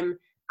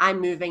 I'm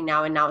moving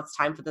now and now it's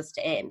time for this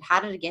to end?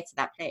 How did it get to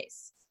that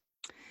place?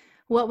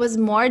 What was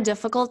more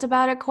difficult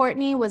about it,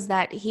 Courtney, was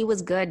that he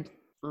was good.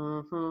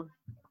 Mm-hmm.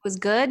 Was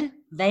good.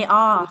 They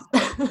are.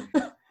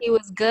 He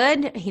was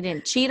good. He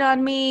didn't cheat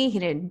on me. He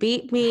didn't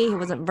beat me. He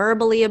wasn't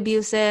verbally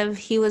abusive.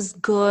 He was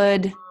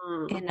good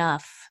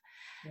enough.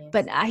 Yes.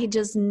 But I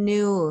just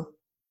knew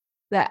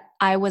that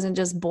I wasn't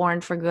just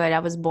born for good. I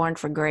was born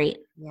for great.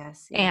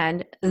 Yes.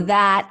 And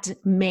that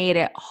made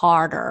it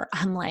harder.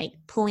 I'm like,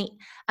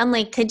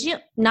 could you,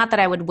 not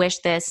that I would wish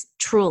this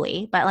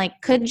truly, but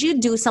like, could you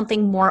do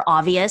something more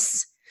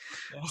obvious?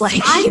 Yes.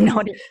 Like,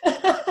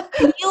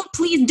 can you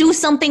please do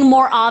something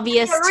more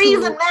obvious?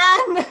 Give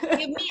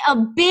me a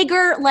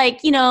bigger,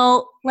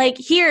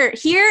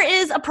 here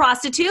is a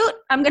prostitute.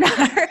 I'm going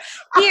to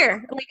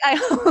here,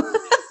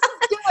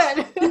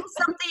 do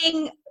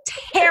something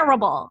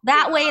terrible.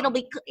 That way it'll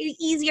be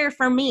easier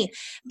for me.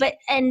 But,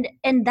 and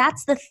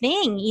that's the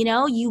thing,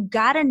 you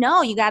gotta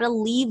know, you gotta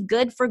leave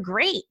good for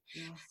great.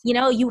 Yes.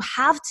 You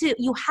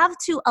have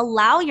to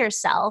allow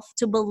yourself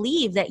to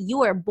believe that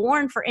you are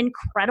born for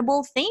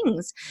incredible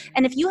things.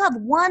 And if you have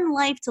one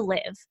life to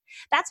live,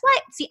 that's why,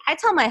 I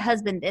tell my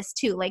husband this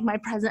too, like my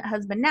present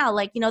husband now,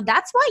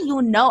 that's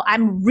why,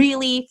 I'm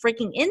really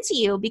freaking into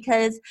you,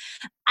 because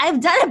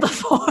I've done it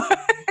before.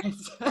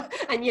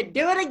 And you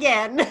do it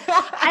again.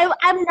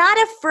 I'm not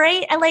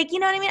afraid. You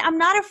know what I mean? I'm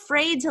not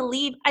afraid to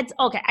leave.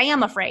 Okay, I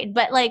am afraid,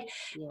 but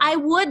I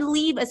would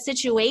leave a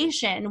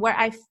situation where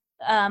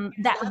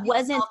that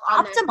wasn't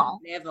optimal.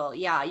 That level.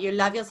 Yeah, you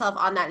love yourself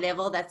on that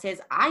level that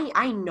says,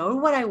 I know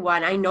what I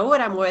want. I know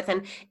what I'm worth.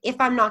 And if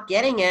I'm not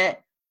getting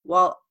it,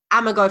 well,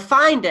 I'm going to go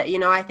find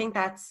it. I think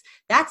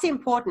that's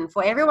important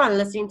for everyone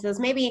listening to this.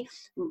 Maybe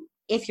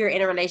if you're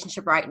in a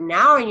relationship right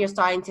now and you're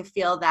starting to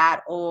feel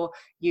that, or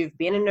you've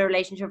been in a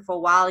relationship for a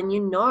while and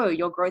you know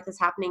your growth is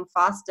happening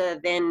faster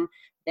than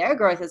their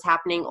growth is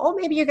happening, or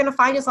maybe you're going to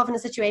find yourself in a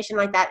situation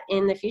like that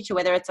in the future,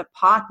 whether it's a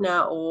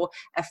partner or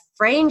a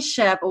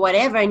friendship or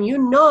whatever, and you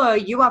know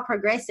you are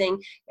progressing,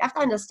 you have to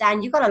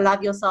understand you got to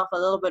love yourself a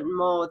little bit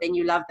more than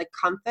you love the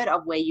comfort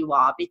of where you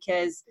are,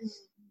 because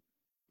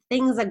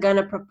things are going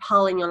to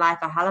propel in your life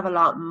a hell of a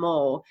lot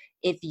more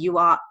if you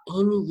are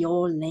in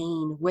your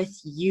lane with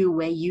you,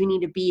 where you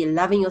need to be,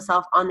 loving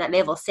yourself on that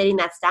level, setting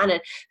that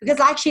standard. Because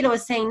like Sheila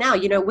was saying now,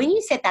 you know, when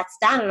you set that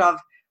standard of,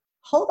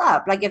 hold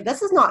up, like if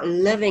this is not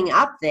living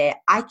up there,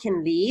 I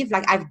can leave.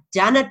 Like I've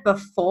done it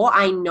before.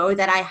 I know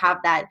that I have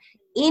that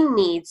in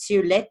me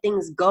to let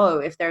things go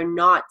if they're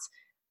not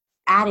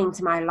adding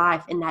to my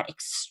life in that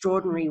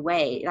extraordinary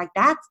way. Like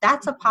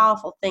that's a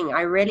powerful thing.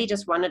 I really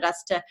just wanted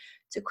us to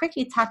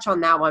quickly touch on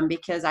that one,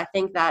 because I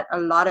think that a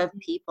lot of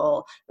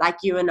people like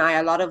you and I,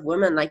 a lot of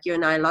women like you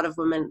and I, a lot of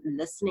women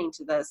listening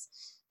to this,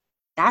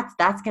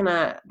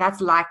 that's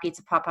likely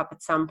to pop up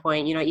at some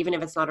point, you know, even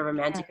if it's not a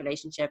romantic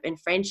relationship. In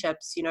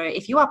friendships, you know,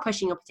 if you are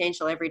pushing your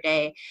potential every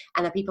day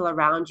and the people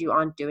around you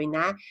aren't doing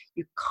that,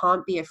 you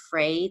can't be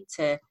afraid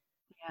to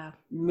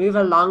move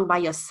along by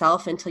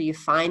yourself until you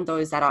find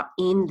those that are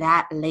in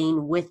that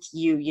lane with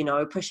you, you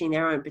know, pushing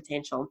their own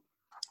potential.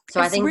 So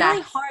it's I think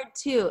really hard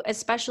too,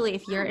 especially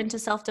if you're into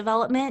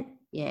self-development.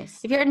 Yes.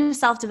 If you're into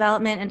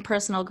self-development and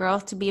personal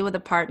growth, to be with a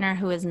partner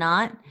who is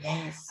not.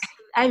 Yes.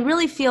 I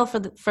really feel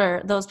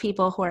for those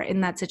people who are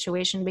in that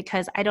situation,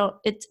 because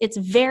it's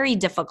very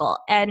difficult.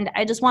 And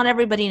I just want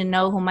everybody to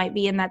know who might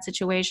be in that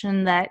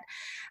situation that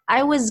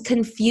I was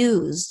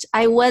confused.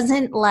 It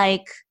wasn't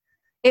like,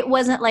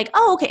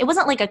 oh, okay. It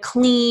wasn't like a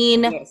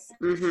clean,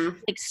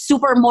 like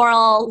super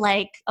moral,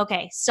 like,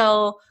 okay,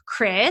 so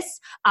Chris,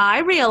 I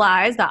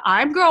realize that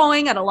I'm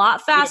growing at a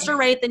lot faster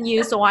rate than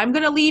you, so I'm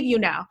going to leave you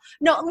now.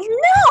 No.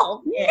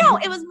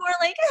 It was more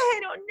like, I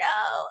don't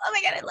know. Oh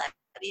my God, I love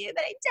you,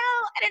 but I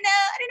don't know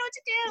what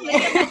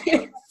to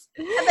do.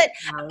 But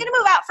I'm gonna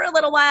move out for a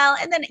little while,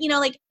 and then, you know,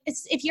 like,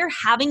 if you're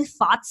having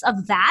thoughts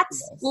of that,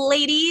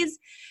 ladies,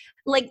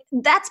 like,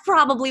 that's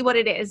probably what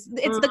it is.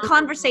 It's the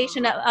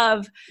conversation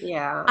of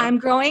I'm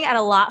growing at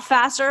a lot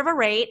faster of a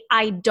rate.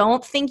 I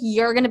don't think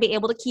you're going to be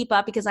able to keep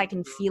up, because I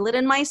can feel it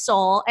in my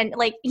soul. And,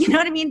 like, you know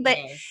what I mean? But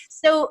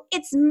so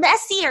it's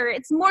messier.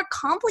 It's more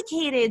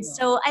complicated.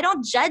 So I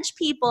don't judge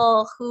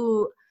people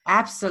who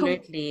are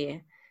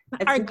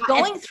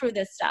going through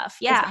this stuff.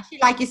 Especially,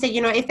 like you said,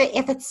 you know, if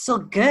it's still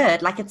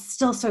good, like it's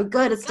still so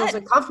good, it's still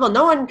so comfortable.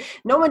 No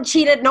one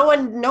cheated. No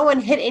one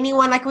hit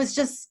anyone. Like, it was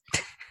just,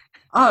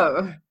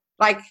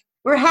 like,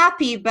 we're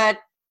happy, but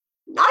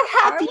not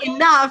happy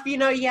enough, you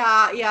know.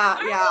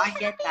 I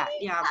get that.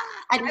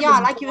 And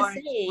like you were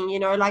saying, you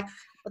know, like,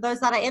 for those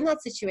that are in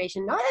that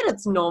situation, know that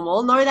it's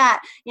normal. Know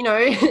that, you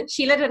know,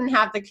 Sheila didn't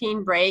have the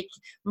clean break.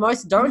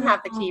 Most don't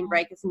have the clean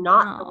break. It's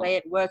not the way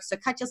it works. So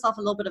cut yourself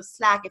a little bit of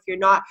slack if you're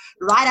not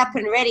right up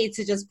and ready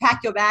to just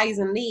pack your bags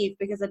and leave,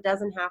 because it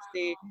doesn't have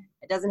to,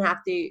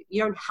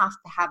 you don't have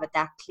to have it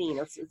that clean.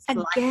 It's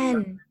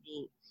again,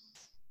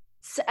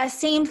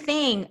 same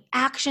thing.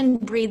 Action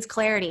breeds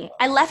clarity.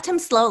 I left him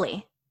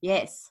slowly.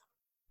 Yes.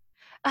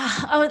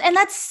 And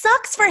that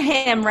sucks for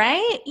him,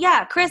 right?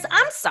 Yeah, Chris,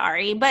 I'm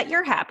sorry, but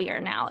you're happier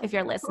now if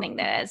you're listening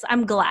to this.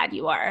 I'm glad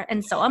you are,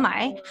 and so am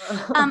I.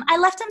 I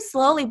left him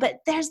slowly,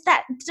 but there's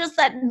that,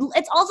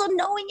 it's also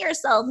knowing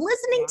yourself,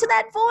 listening to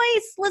that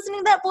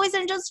voice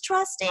and just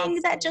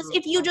trusting that just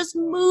if you just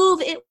move,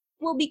 it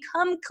will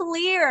become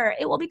clear.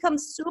 It will become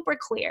super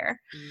clear.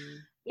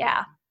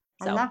 Yeah.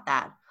 I love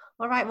that.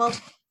 All right, well,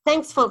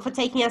 thanks for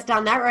taking us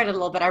down that road a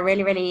little bit. I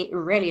really, really,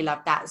 really love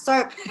that.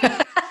 So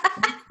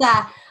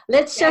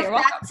let's shift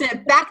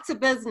back to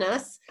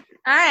business.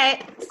 All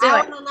right.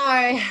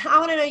 I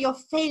want to know your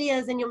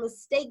failures and your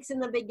mistakes in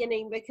the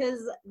beginning, because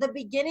the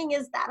beginning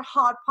is that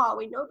hard part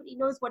where nobody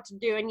knows what to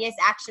do. And yes,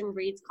 action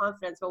breeds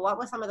confidence. But what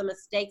were some of the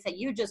mistakes that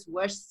you just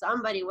wish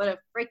somebody would have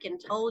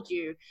freaking told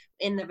you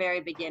in the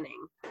very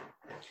beginning?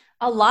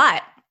 A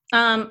lot.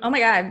 Oh my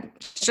God.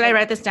 Should I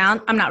write this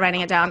down? I'm not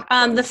writing it down.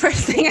 The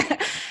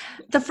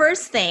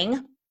first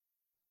thing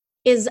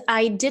is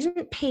I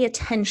didn't pay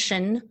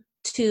attention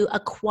to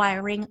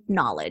acquiring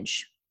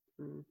knowledge.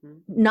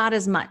 Not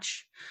as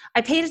much.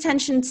 I paid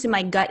attention to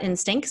my gut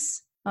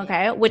instincts,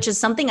 which is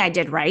something I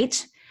did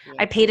right.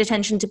 I paid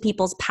attention to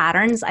people's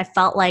patterns. I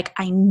felt like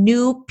I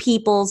knew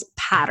people's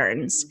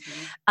patterns,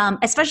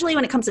 especially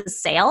when it comes to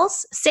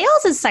sales.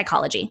 Sales is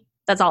psychology.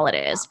 That's all it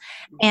is.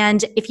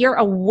 And if you're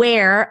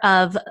aware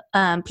of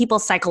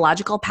people's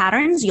psychological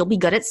patterns, you'll be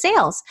good at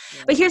sales.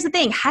 But here's the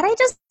thing. Had I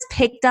just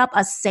picked up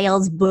a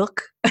sales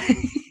book,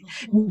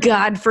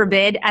 God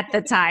forbid, at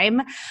the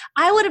time,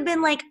 I would have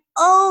been like,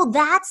 oh,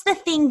 that's the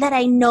thing that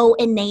I know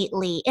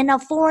innately in a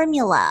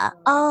formula.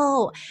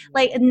 Oh,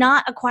 like,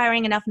 not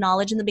acquiring enough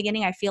knowledge in the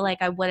beginning. I feel like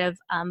I would have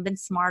been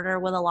smarter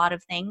with a lot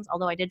of things,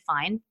 although I did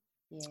fine.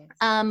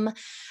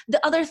 The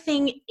other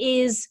thing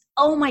is,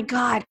 oh my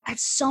God, I have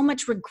so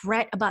much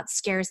regret about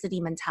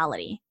scarcity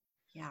mentality.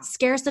 Yeah.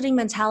 Scarcity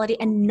mentality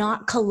and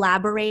not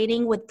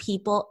collaborating with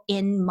people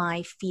in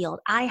my field.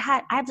 I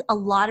have a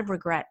lot of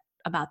regret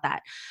about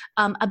that,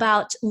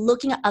 about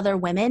looking at other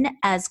women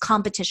as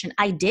competition.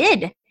 I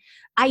did.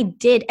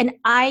 And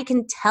I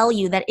can tell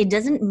you that it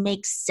doesn't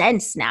make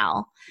sense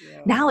now.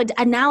 Yeah.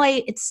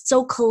 It's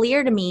so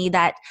clear to me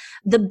that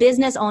the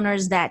business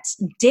owners that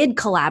did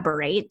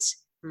collaborate,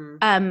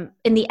 in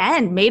the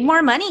end made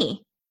more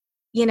money.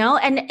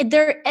 And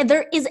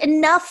there is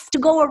enough to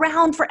go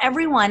around for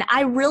everyone.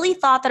 I really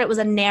thought that it was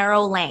a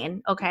narrow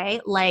lane,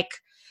 okay? Like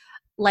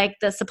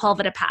the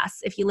Sepulveda Pass.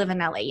 If you live in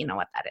LA, you know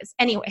what that is.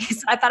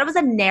 Anyways, I thought it was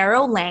a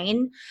narrow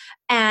lane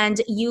and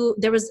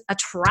there was a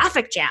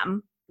traffic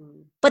jam,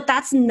 but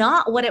that's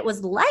not what it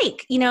was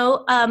like.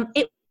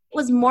 It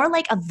was more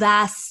like a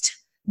vast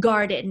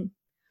garden.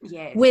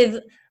 Yes.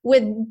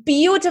 With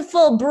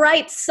beautiful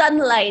bright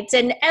sunlight,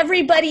 and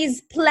everybody's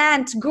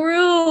plant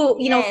grew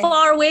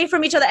far away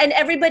from each other, and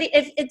everybody,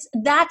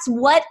 that's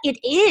what it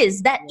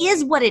is. That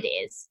is what it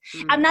is.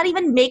 I'm not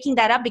even making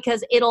that up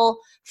because it'll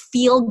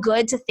feel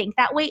good to think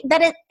that way.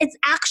 That it's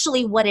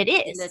actually what it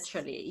is.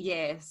 Literally.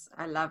 Yes,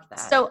 I love that.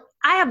 So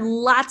I have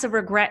lots of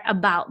regret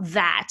about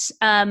that.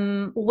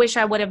 Wish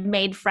I would have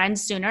made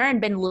friends sooner and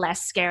been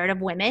less scared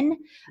of women.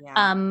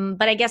 Yeah.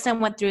 But I guess I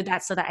went through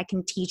that so that I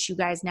can teach you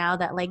guys now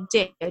that, like,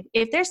 dude,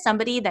 if there's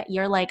somebody that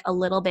you're like a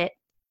little bit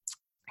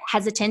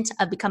hesitant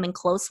of becoming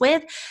close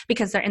with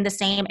because they're in the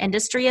same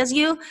industry as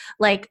you,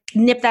 like,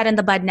 nip that in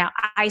the bud now.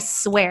 I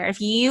swear, if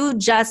you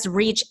just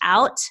reach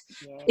out,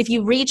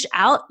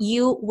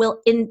 you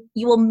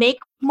will make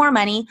more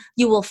money.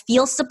 You will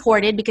feel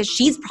supported because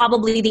she's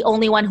probably the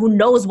only one who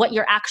knows what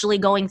you're actually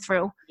going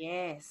through.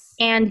 Yes.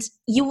 And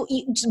you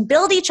just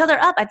build each other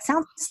up. It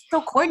sounds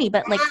so corny,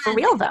 but like, for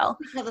real though.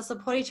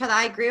 Support each other.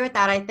 I agree with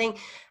that. I think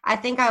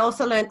I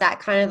also learned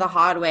that kind of the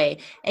hard way.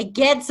 It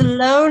gets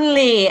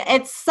lonely.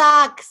 It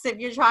sucks if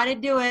you're trying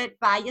to do it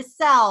by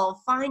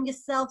yourself. Find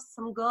yourself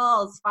some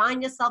girls.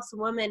 Find yourself some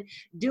women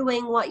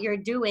doing what you're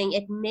doing.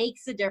 It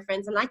makes a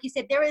difference. And like you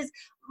said, there is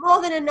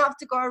more than enough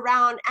to go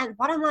around. And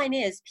bottom line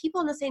is,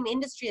 people in the same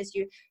industry as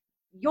you,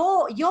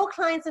 your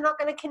clients are not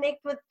going to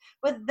connect with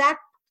that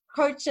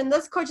coach, and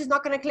this coach is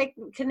not going to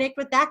connect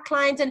with that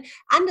client. And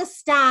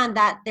understand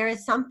that there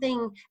is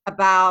something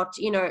about,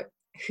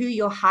 who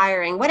you're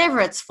hiring, whatever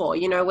it's for,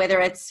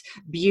 whether it's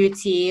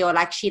beauty or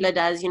like Sheila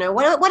does,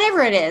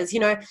 whatever it is,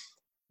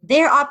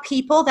 there are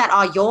people that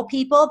are your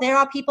people. There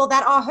are people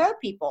that are her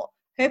people.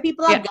 Her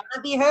people are going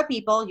to be her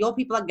people. Your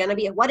people are going to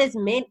be what is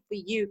meant for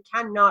you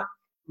cannot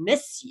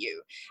miss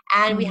you.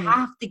 And we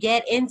have to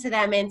get into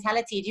that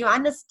mentality. Do you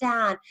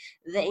understand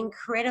the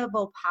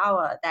incredible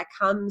power that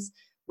comes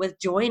with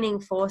joining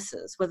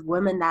forces with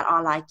women that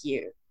are like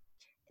you?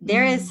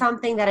 There is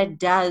something that it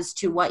does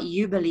to what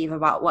you believe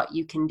about what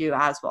you can do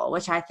as well,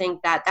 which I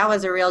think that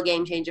was a real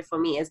game changer for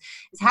me, is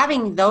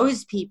having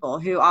those people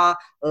who are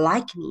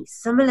like me,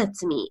 similar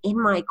to me,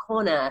 in my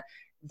corner.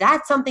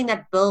 That's something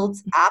that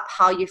builds up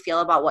how you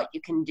feel about what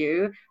you can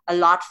do a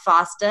lot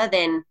faster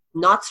than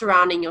not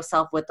surrounding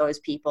yourself with those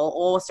people,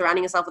 or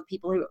surrounding yourself with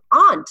people who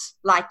aren't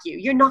like you.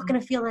 You're not going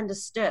to feel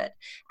understood.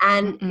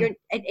 And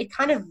it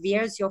kind of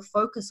veers your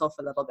focus off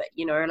a little bit,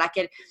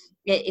 like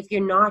if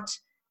you're not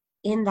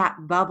in that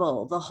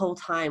bubble the whole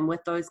time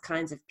with those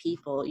kinds of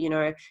people,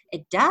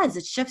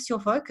 it shifts your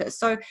focus.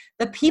 So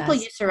the people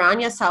you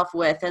surround yourself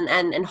with,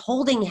 and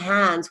holding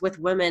hands with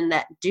women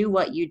that do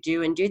what you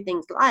do and do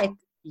things like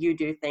you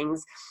do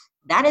things,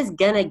 that is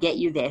gonna get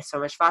you there so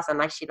much faster. And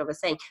like Sheila was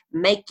saying,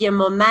 make you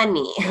more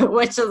money,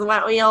 which is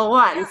what we all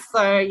want. So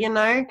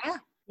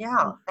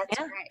that's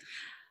great.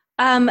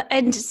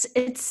 And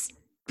it's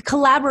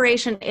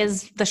collaboration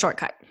is the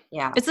shortcut.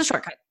 Yeah, it's the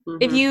shortcut.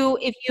 If you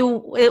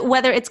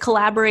whether it's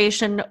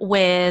collaboration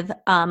with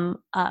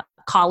a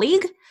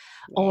colleague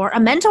or a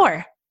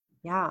mentor,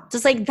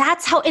 just like,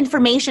 that's how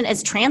information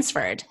is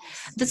transferred.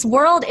 This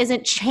world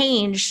isn't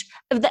changed.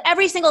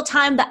 Every single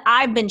time that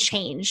I've been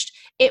changed,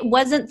 it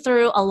wasn't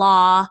through a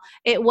law.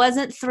 It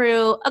wasn't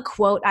through a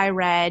quote I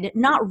read.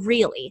 Not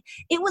really.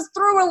 It was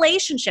through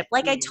relationship.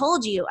 Like I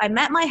told you, I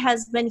met my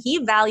husband. He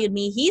valued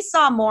me. He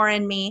saw more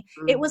in me.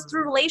 It was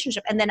through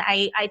relationship. And then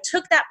I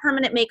took that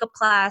permanent makeup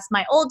class.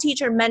 My old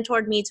teacher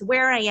mentored me to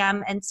where I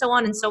am, and so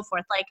on and so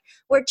forth. Like,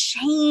 we're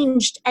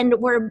changed and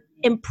we're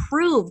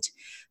improved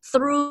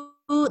through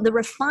the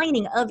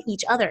refining of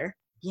each other.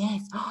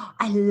 Yes.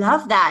 I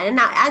love that. And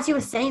now, as you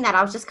were saying that,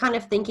 I was just kind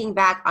of thinking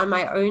back on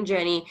my own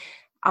journey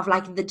of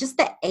like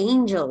the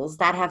angels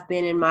that have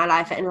been in my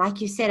life. And like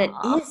you said, it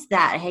is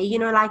that, hey,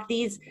 like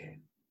these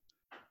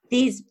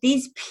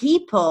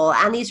people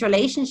and these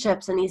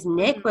relationships and these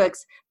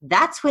networks,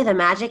 that's where the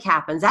magic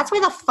happens. That's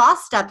where the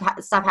fast stuff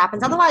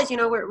happens. Otherwise,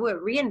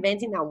 we're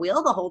reinventing that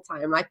wheel the whole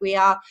time. Like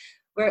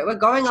we're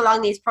going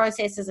along these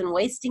processes and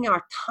wasting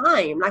our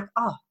time. Like,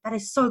 oh, that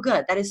is so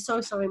good. That is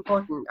so, so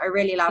important. I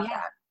really love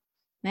that.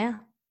 Yeah.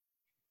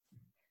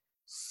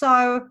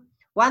 So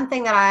one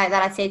thing that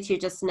I said to you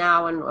just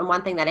now, and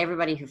one thing that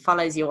everybody who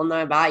follows you will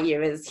know about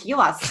you, is you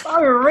are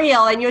so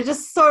real and you're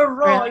just so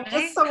raw. Really? And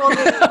just so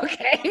authentic.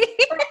 Okay.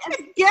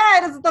 It's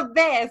good. It's the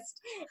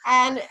best.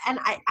 And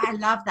I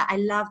love that. I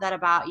love that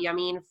about you. I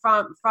mean,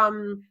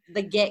 from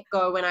the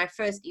get-go, when I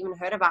first even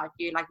heard about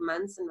you, like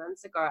months and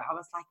months ago, I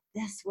was like,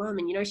 this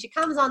woman, you know, she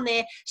comes on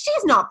there,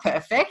 she's not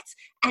perfect,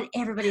 and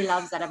everybody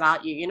loves that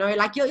about you. You know,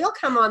 like you'll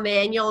come on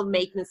there and you'll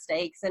make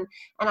mistakes, and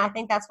I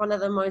think that's one of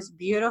the most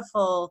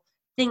beautiful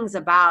things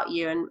about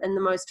you, and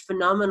the most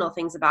phenomenal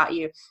things about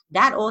you,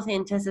 that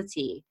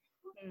authenticity.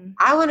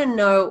 I want to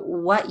know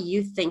what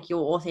you think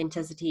your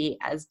authenticity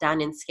has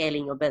done in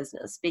scaling your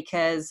business,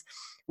 because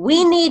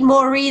we need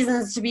more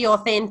reasons to be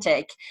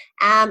authentic.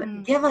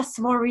 Give us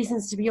more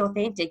reasons to be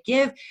authentic.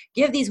 Give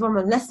these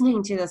women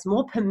listening to this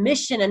more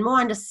permission and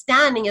more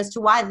understanding as to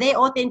why their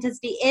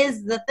authenticity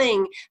is the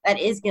thing that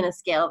is going to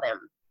scale them.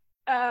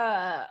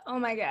 Oh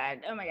my God.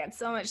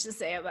 So much to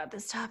say about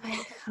this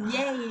topic.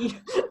 Yay.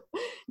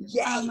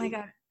 Yay. Oh my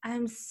God.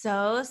 I'm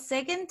so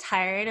sick and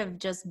tired of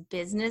just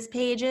business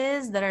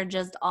pages that are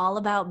just all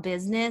about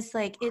business.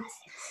 Like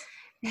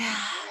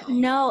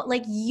no,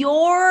 like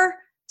your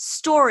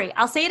story,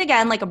 I'll say it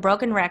again, like a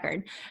broken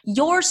record.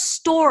 Your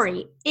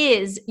story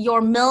is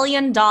your $1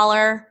 million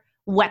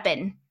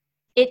weapon.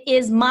 It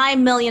is my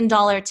 $1 million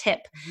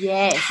tip.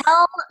 Yes.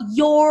 Tell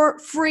your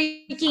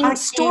freaking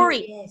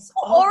story. Yes.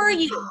 Who are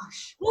you?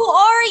 Gosh. Who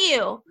are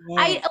you?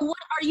 Yes. What,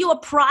 are you a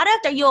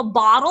product? Are you a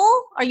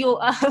bottle? Are you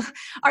a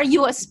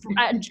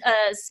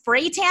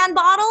spray tan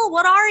bottle?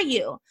 What are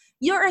you?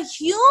 You're a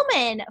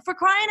human, for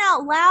crying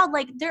out loud.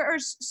 Like, there are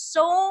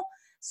so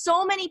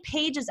many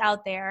pages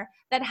out there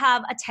that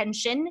have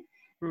attention,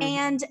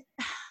 and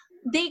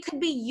they could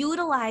be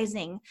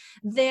utilizing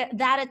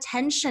that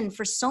attention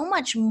for so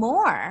much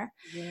more,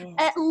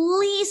 at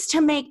least to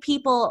make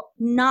people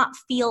not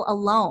feel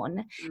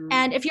alone.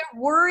 And if you're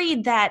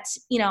worried that,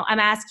 you know,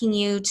 I'm asking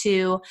you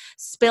to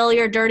spill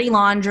your dirty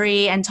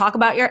laundry and talk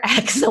about your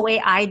ex the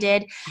way I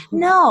did,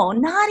 no,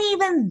 not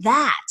even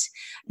that,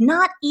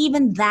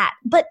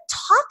 but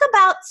talk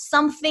about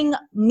something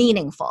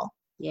meaningful.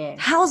 Yeah.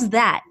 How's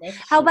that?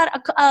 How about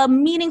a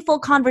meaningful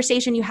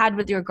conversation you had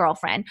with your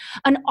girlfriend,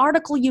 an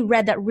article you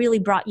read that really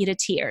brought you to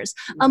tears,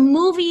 a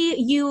movie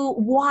you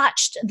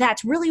watched that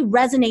really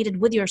resonated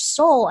with your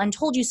soul and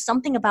told you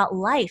something about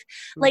life?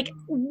 Like,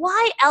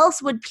 why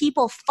else would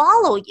people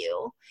follow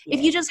you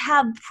if you just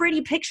have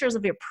pretty pictures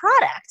of your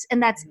product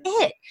and that's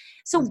it?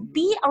 So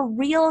be a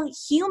real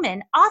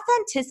human.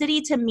 Authenticity,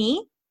 to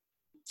me,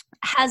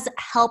 has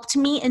helped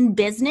me in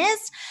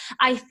business.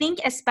 I think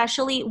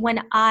especially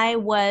when I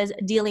was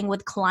dealing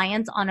with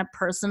clients on a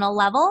personal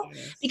level,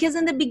 because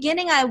in the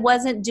beginning I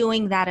wasn't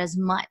doing that as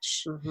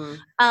much.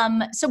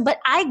 But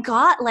I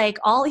got like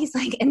all these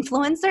like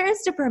influencers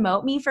to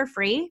promote me for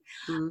free,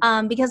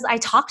 because I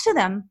talked to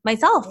them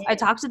myself.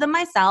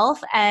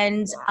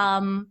 And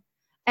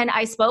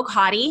I spoke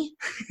hottie.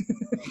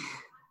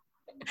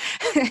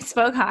 I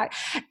spoke hot,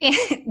 and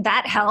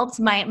that helped.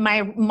 My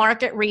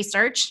market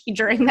research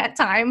during that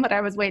time when I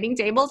was waiting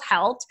tables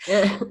helped.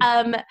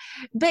 But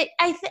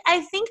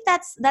I think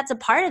that's a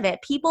part of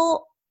it.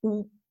 People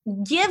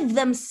give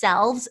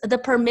themselves the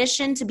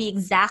permission to be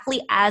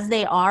exactly as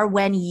they are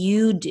when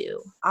you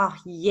do. Oh,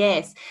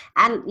 yes.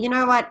 And you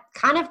know what?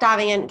 Kind of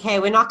diving in, okay,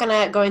 we're not going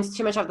to go into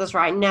too much of this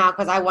right now,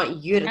 because I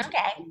want you to talk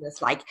about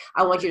this. Like,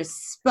 I want you to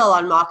spill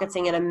on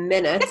marketing in a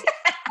minute.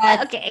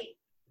 Okay.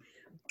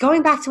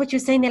 Going back to what you're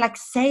saying there, like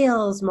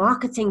sales,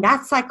 marketing,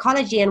 that's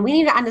psychology. And we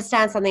need to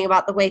understand something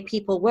about the way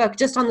people work.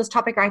 Just on this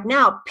topic right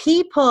now,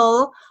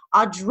 people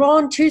are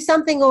drawn to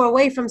something or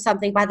away from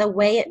something by the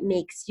way it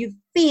makes you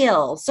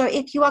feel. So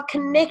if you are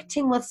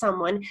connecting with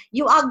someone,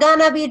 you are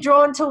gonna be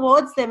drawn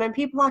towards them, and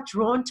people are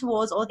drawn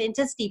towards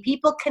authenticity.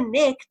 People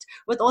connect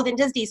with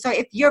authenticity. So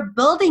if you're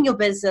building your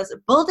business,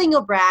 building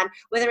your brand,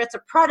 whether it's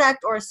a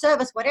product or a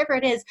service, whatever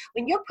it is,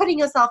 when you're putting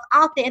yourself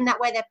out there in that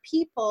way that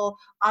people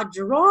are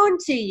drawn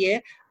to you,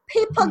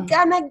 people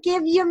gonna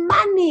give you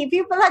money.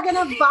 People are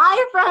gonna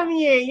buy from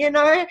you. You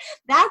know,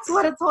 that's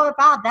what it's all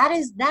about. That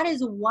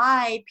is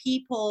why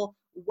people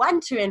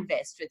want to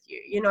invest with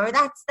you. You know,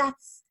 that's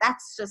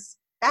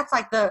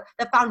like the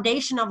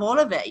foundation of all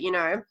of it. You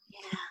know.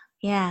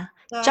 Yeah.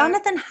 So,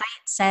 Jonathan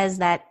Haidt says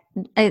that.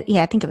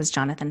 I think it was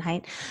Jonathan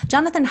Haidt.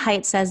 Jonathan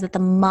Haidt says that the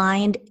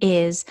mind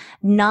is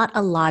not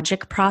a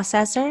logic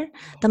processor.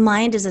 The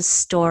mind is a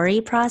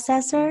story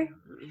processor.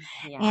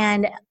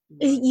 And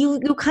you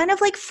kind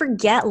of like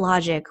forget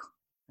logic,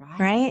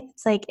 right?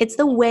 It's like, it's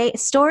the way,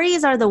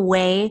 stories are the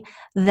way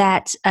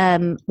that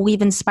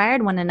we've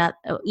inspired one another,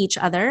 each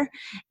other,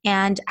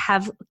 and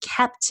have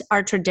kept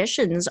our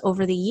traditions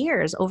over the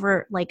years,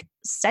 over like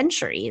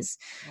centuries.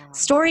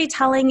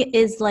 Storytelling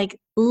is like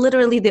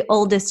literally the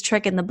oldest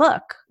trick in the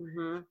book.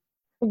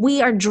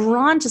 We are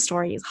drawn to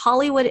stories.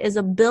 Hollywood is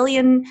a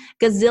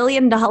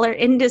gazillion-dollar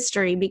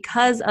industry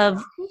because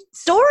of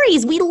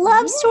stories. We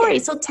love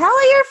stories. So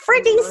tell your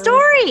freaking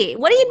story.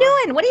 What are you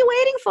doing? What are you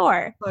waiting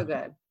for? So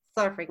good.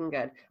 So freaking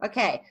good.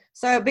 Okay,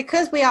 so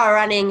because we are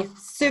running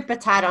super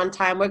tight on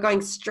time, we're going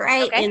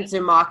straight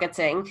into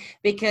marketing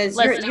because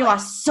you are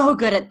so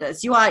good at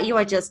this. You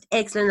are just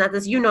excellent at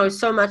this. You know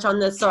so much on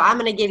this. So I'm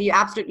going to give you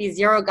absolutely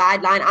zero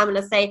guideline. I'm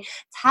going to say,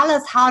 tell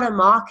us how to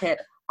market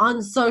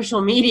on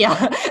social media.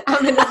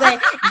 I'm going to say,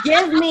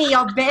 give me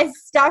your best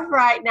stuff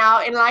right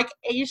now in like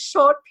a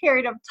short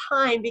period of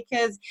time,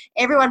 because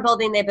everyone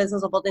building their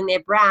business or building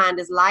their brand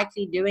is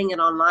likely doing it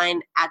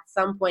online at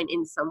some point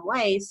in some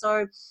way.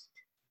 So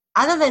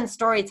other than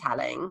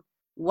storytelling,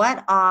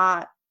 what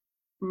are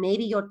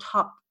maybe your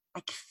top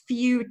like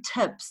few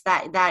tips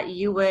that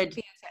you would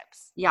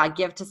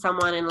give to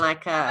someone in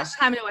like a... How much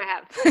time do I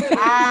have?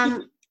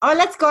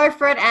 Let's go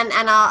for it, and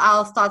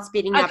I'll start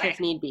speeding up if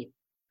need be.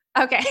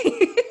 Okay.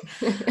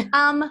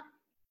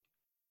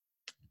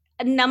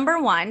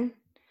 Number one,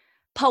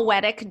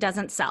 poetic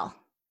doesn't sell.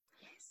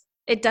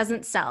 It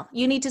doesn't sell.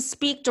 You need to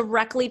speak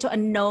directly to a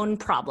known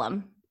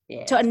problem,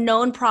 a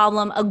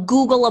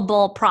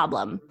Googleable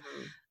problem.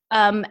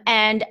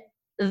 And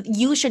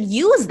you should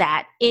use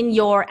that in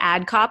your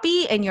ad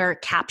copy, in your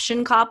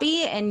caption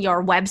copy, and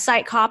your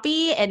website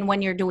copy. And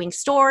when you're doing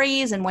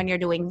stories and when you're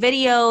doing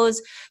videos,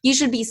 you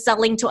should be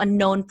selling to a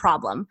known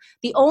problem.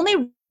 The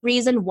only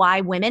reason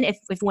why women, if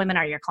women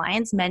are your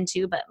clients, men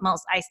too, but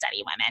I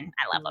study women.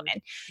 I love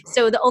women.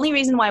 So the only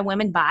reason why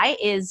women buy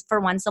is for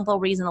one simple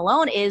reason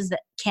alone is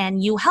that, can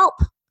you help?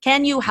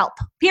 Can you help?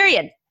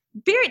 Period.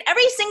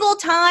 Every single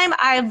time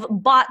I've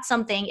bought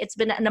something, it's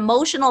been an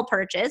emotional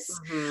purchase.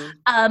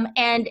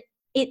 And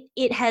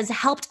it has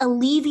helped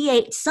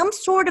alleviate some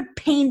sort of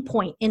pain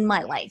point in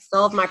my life.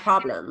 Solve my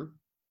problem.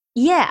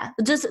 Yeah,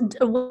 just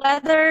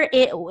whether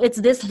it's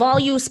this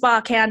Volume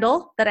Spa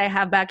candle that I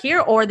have back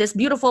here or this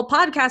beautiful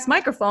podcast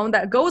microphone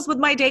that goes with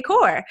my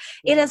decor,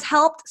 it has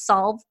helped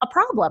solve a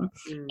problem.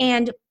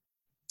 And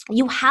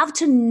you have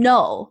to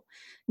know,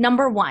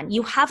 number one,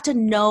 you have to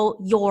know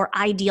your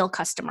ideal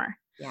customer.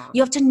 Yeah.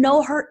 You have to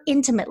know her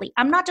intimately.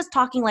 I'm not just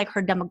talking like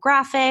her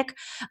demographic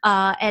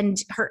and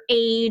her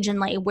age and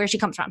like where she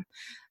comes from.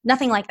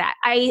 Nothing like that.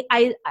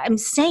 I'm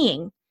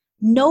saying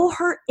know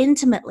her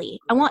intimately.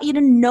 I want you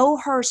to know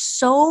her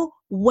so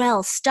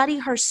well, study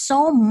her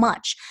so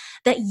much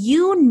that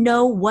you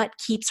know what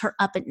keeps her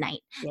up at night,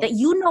 that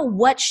you know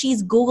what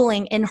she's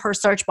Googling in her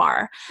search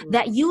bar,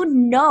 that you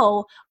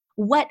know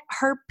what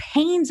her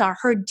pains are,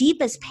 her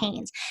deepest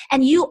pains.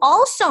 And you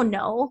also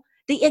know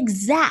the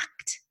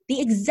exact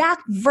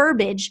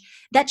verbiage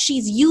that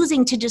she's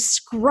using to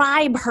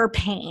describe her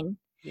pain,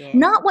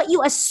 not what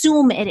you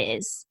assume it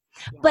is.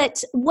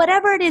 But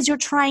whatever it is you're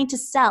trying to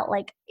sell,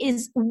 like,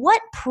 is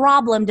what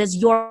problem does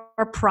your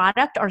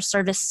product or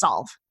service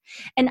solve?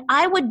 And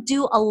I would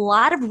do a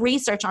lot of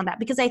research on that,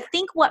 because I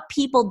think what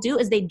people do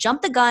is they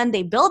jump the gun,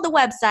 they build the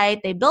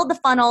website, they build the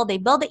funnel, they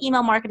build the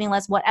email marketing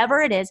list,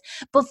 whatever it is,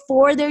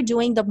 before they're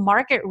doing the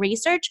market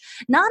research,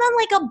 not on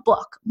like a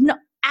book, no,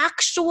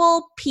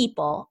 actual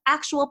people.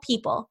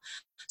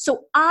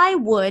 So I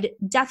would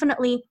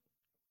definitely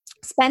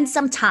spend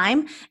some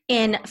time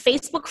in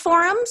Facebook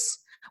forums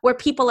where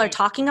people are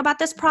talking about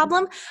this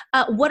problem.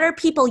 What are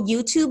people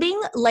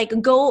YouTubing? Like,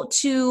 go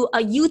to a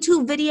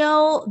YouTube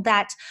video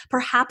that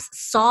perhaps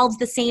solves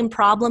the same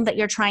problem that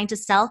you're trying to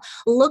sell.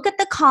 Look at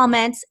the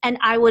comments, and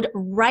I would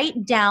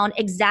write down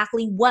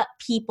exactly what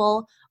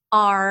people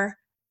are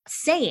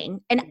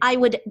saying. And I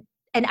would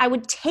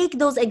take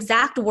those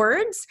exact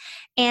words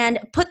and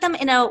put them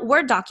in a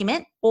Word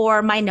document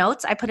or my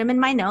notes. I put them in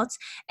my notes,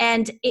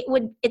 and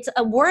it's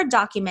a Word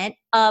document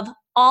of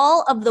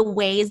all of the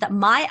ways that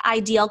my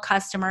ideal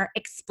customer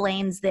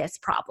explains this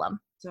problem.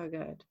 So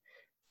good.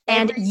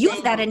 And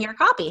use that in your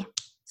copy.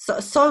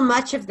 So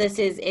much of this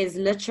is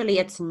literally,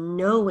 it's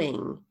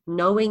knowing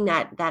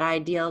that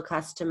ideal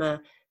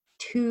customer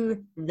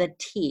to the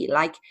T,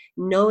 like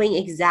knowing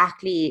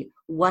exactly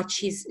what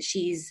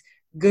she's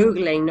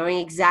Googling, knowing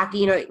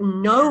exactly,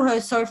 know her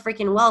so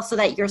freaking well, so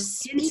that you're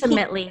speaking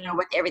intimately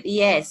with everything.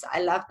 Yes,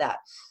 I love that.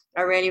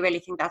 I really, really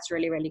think that's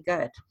really, really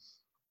good.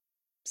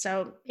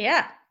 So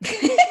yeah.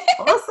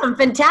 Awesome.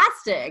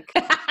 Fantastic.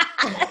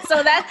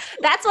 So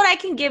that's what I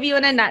can give you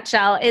in a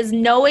nutshell, is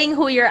knowing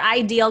who your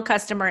ideal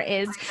customer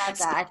is. I love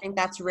that. I think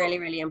that's really,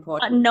 really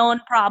important. A known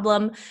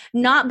problem,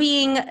 not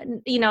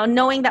being,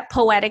 knowing that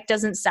poetic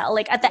doesn't sell.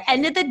 Like, at the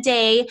end of the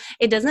day,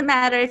 it doesn't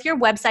matter if your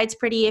website's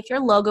pretty, if your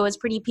logo is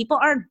pretty. People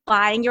aren't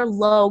buying your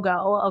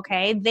logo,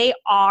 okay? They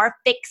are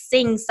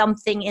fixing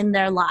something in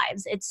their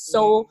lives. It's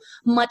so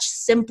much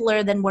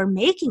simpler than we're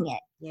making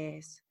it.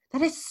 Yes.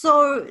 That is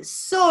so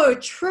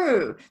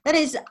true.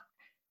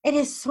 It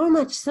is so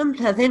much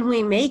simpler than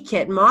we make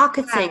it.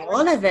 Marketing,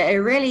 all of it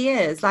really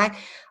is. Like,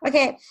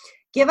 okay,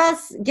 give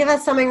us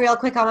something real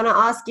quick. I want to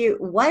ask you,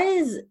 what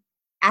is,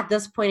 at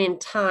this point in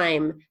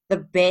time, the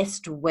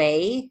best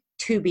way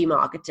to be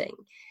marketing?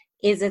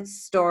 Is it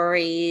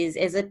stories?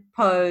 Is it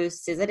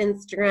posts? Is it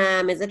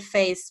Instagram? Is it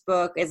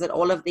Facebook? Is it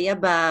all of the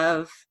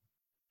above?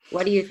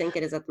 What do you think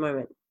it is at the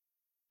moment?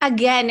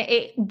 Again,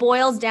 it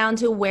boils down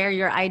to where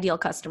your ideal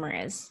customer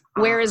is.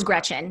 Where is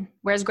Gretchen?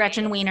 Where's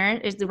Gretchen Wiener?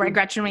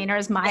 Gretchen Wiener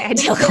is my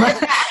ideal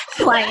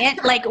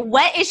client, like,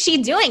 what is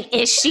she doing?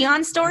 Is she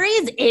on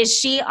stories? Is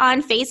she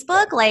on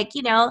Facebook? Like,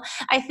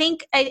 I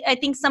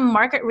think some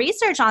market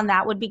research on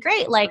that would be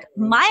great. Like,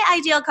 my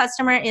ideal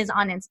customer is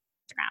on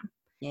Instagram.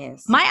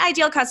 Yes. My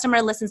ideal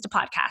customer listens to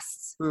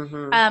podcasts.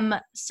 Mm-hmm.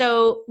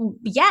 So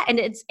yeah, and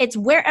it's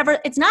wherever,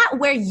 it's not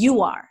where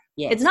you are.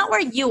 Yes. It's not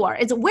where you are.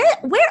 It's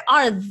where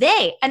are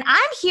they? And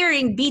I'm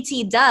hearing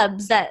BT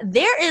dubs that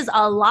there is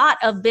a lot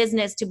of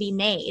business to be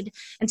made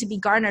and to be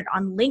garnered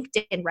on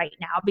LinkedIn right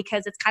now,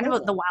 because it's kind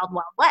of the wild,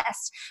 wild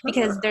west,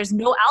 because there's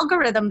no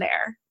algorithm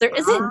there. There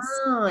isn't.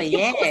 Oh,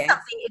 Yes.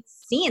 Something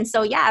it's seen.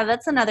 So yeah,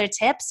 that's another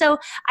tip. So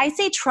I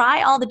say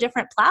try all the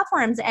different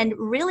platforms and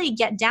really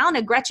get down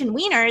to Gretchen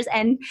Wieners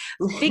and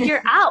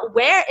figure out,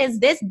 where is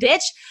this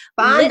bitch?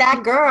 Find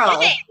that girl.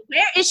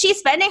 Where is she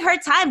spending her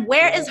time?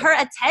 Where is her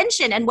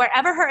attention? And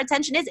wherever her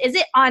attention is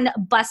it on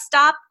bus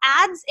stop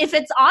ads? If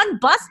it's on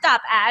bus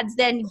stop ads,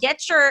 then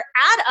get your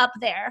ad up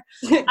there.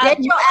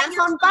 Get your ads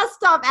on bus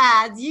stop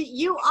ads.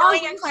 You are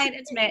your client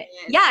intimate.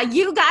 Yeah,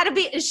 you got to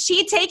be. Is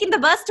she taking the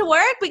bus to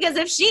work? Because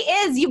if she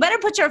is, you better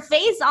put your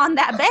face on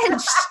that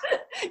bench.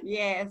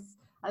 Yes,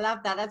 I love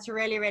that. That's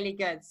really, really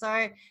good.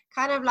 So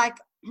kind of like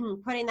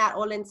putting that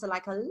all into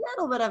like a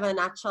little bit of a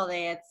nutshell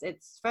there.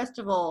 It's first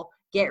of all,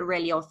 get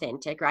really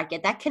authentic, right?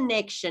 Get that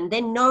connection,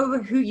 then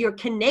know who you're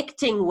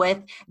connecting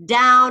with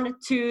down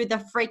to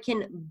the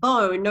freaking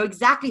bone. Know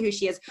exactly who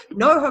she is,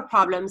 know her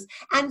problems,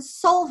 and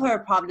solve her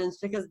problems,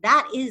 because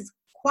that is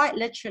quite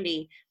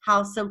literally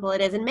how simple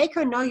it is. And make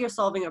her know you're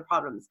solving her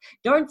problems.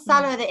 Don't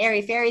sell her the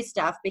airy-fairy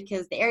stuff,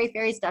 because the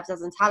airy-fairy stuff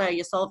doesn't tell her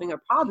you're solving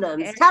her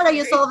problems. Tell her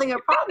you're solving her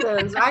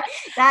problems, right?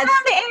 That's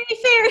the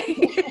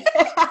airy-fairy.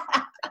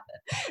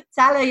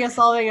 Tell her you're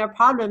solving her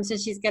problems, so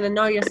she's going to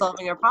know you're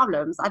solving her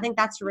problems. I think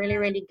that's really,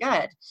 really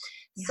good.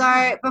 Yeah.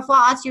 So before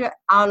I ask you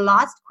our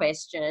last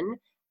question,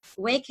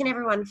 where can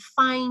everyone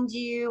find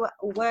you,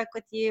 work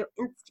with you?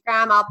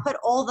 Instagram. I'll put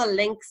all the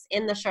links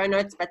in the show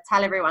notes, but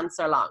tell everyone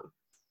so long.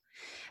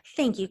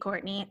 Thank you,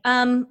 Courtney.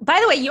 By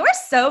the way, you're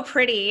so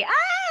pretty.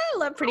 I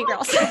love pretty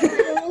girls.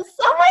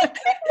 Oh my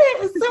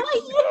goodness. So are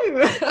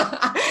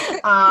you.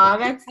 Oh,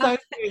 that's so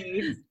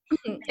sweet.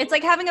 It's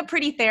like having a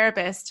pretty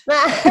therapist.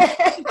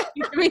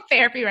 You're doing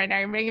therapy right now.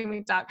 You're making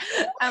me talk.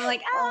 I'm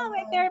like,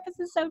 my therapist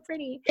is so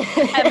pretty.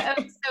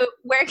 So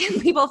where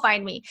can people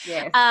find me?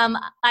 Yes.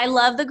 I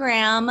love the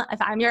gram.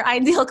 If I'm your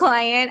ideal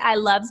client, I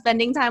love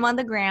spending time on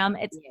the gram.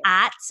 It's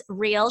at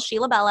Real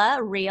Sheila Bella,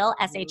 Real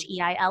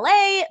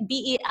SHEILA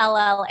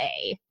BELLA,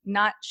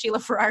 not Sheila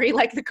Ferrari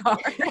like the car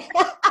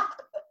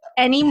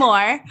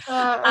anymore.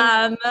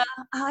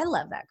 I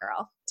love that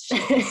girl.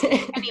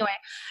 Anyway,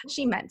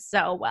 she meant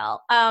so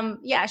well.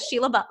 Yeah,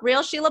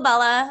 Real Sheila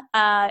Bella.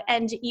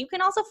 And you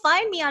can also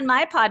find me on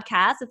my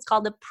podcast. It's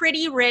called the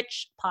Pretty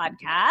Rich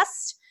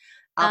Podcast.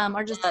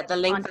 Or just the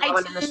link for that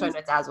one in the show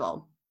notes as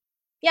well.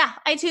 Yeah,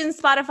 iTunes,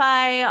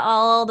 Spotify,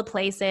 all the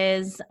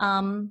places.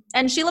 And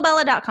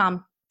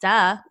SheilaBella.com.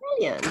 Duh.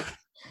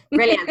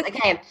 Brilliant.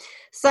 Okay.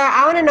 So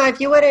I want to know, if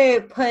you were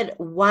to put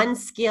one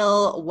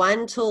skill,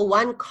 one tool,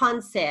 one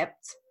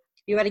concept,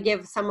 you were to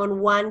give someone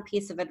one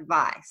piece of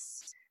advice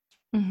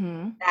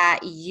that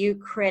you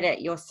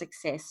credit your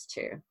success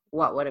to,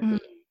 what would it be?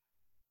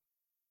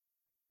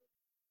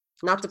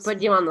 Not to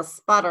put you on the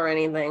spot or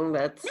anything,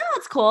 but no,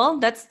 it's cool.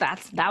 That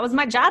was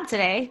my job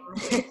today.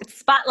 It's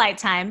spotlight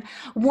time.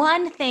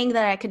 One thing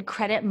that I could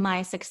credit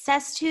my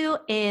success to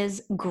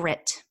is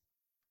grit.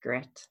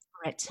 Grit.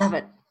 Love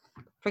it.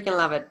 Freaking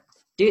love it.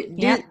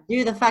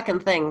 Do the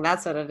fucking thing.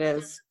 That's what it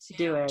is.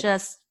 Do it.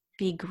 Just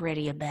be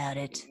gritty about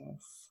it.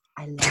 Yes.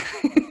 I love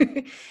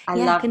it. I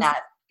love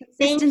that.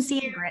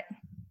 Consistency and grit.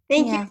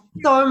 Thank you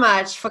so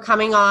much for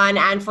coming on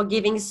and for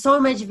giving so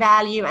much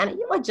value. And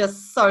you are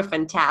just so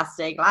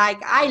fantastic.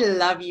 Like, I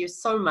love you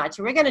so much.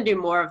 We're going to do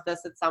more of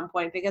this at some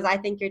point, because I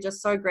think you're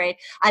just so great.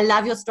 I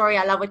love your story.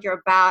 I love what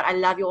you're about. I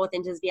love your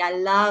authenticity. I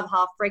love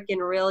how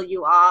freaking real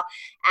you are.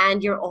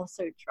 And you're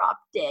also drop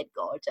dead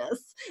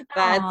gorgeous.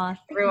 But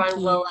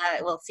everyone will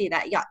see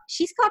that. Yeah,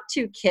 she's got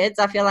 2 kids.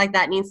 I feel like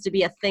that needs to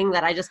be a thing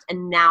that I just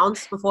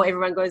announce before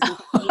everyone goes and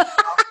sees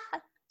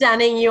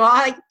stunning you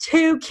are. Like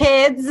 2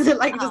 kids,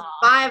 like just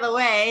by the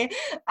way.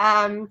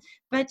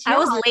 But I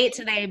was late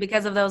today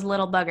because of those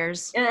little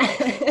buggers.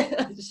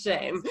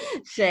 Shame.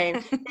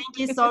 Thank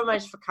you so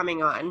much for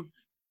coming on.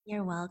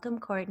 You're welcome,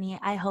 Courtney.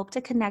 I hope to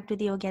connect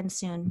with you again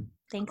soon.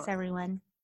 Thanks, everyone.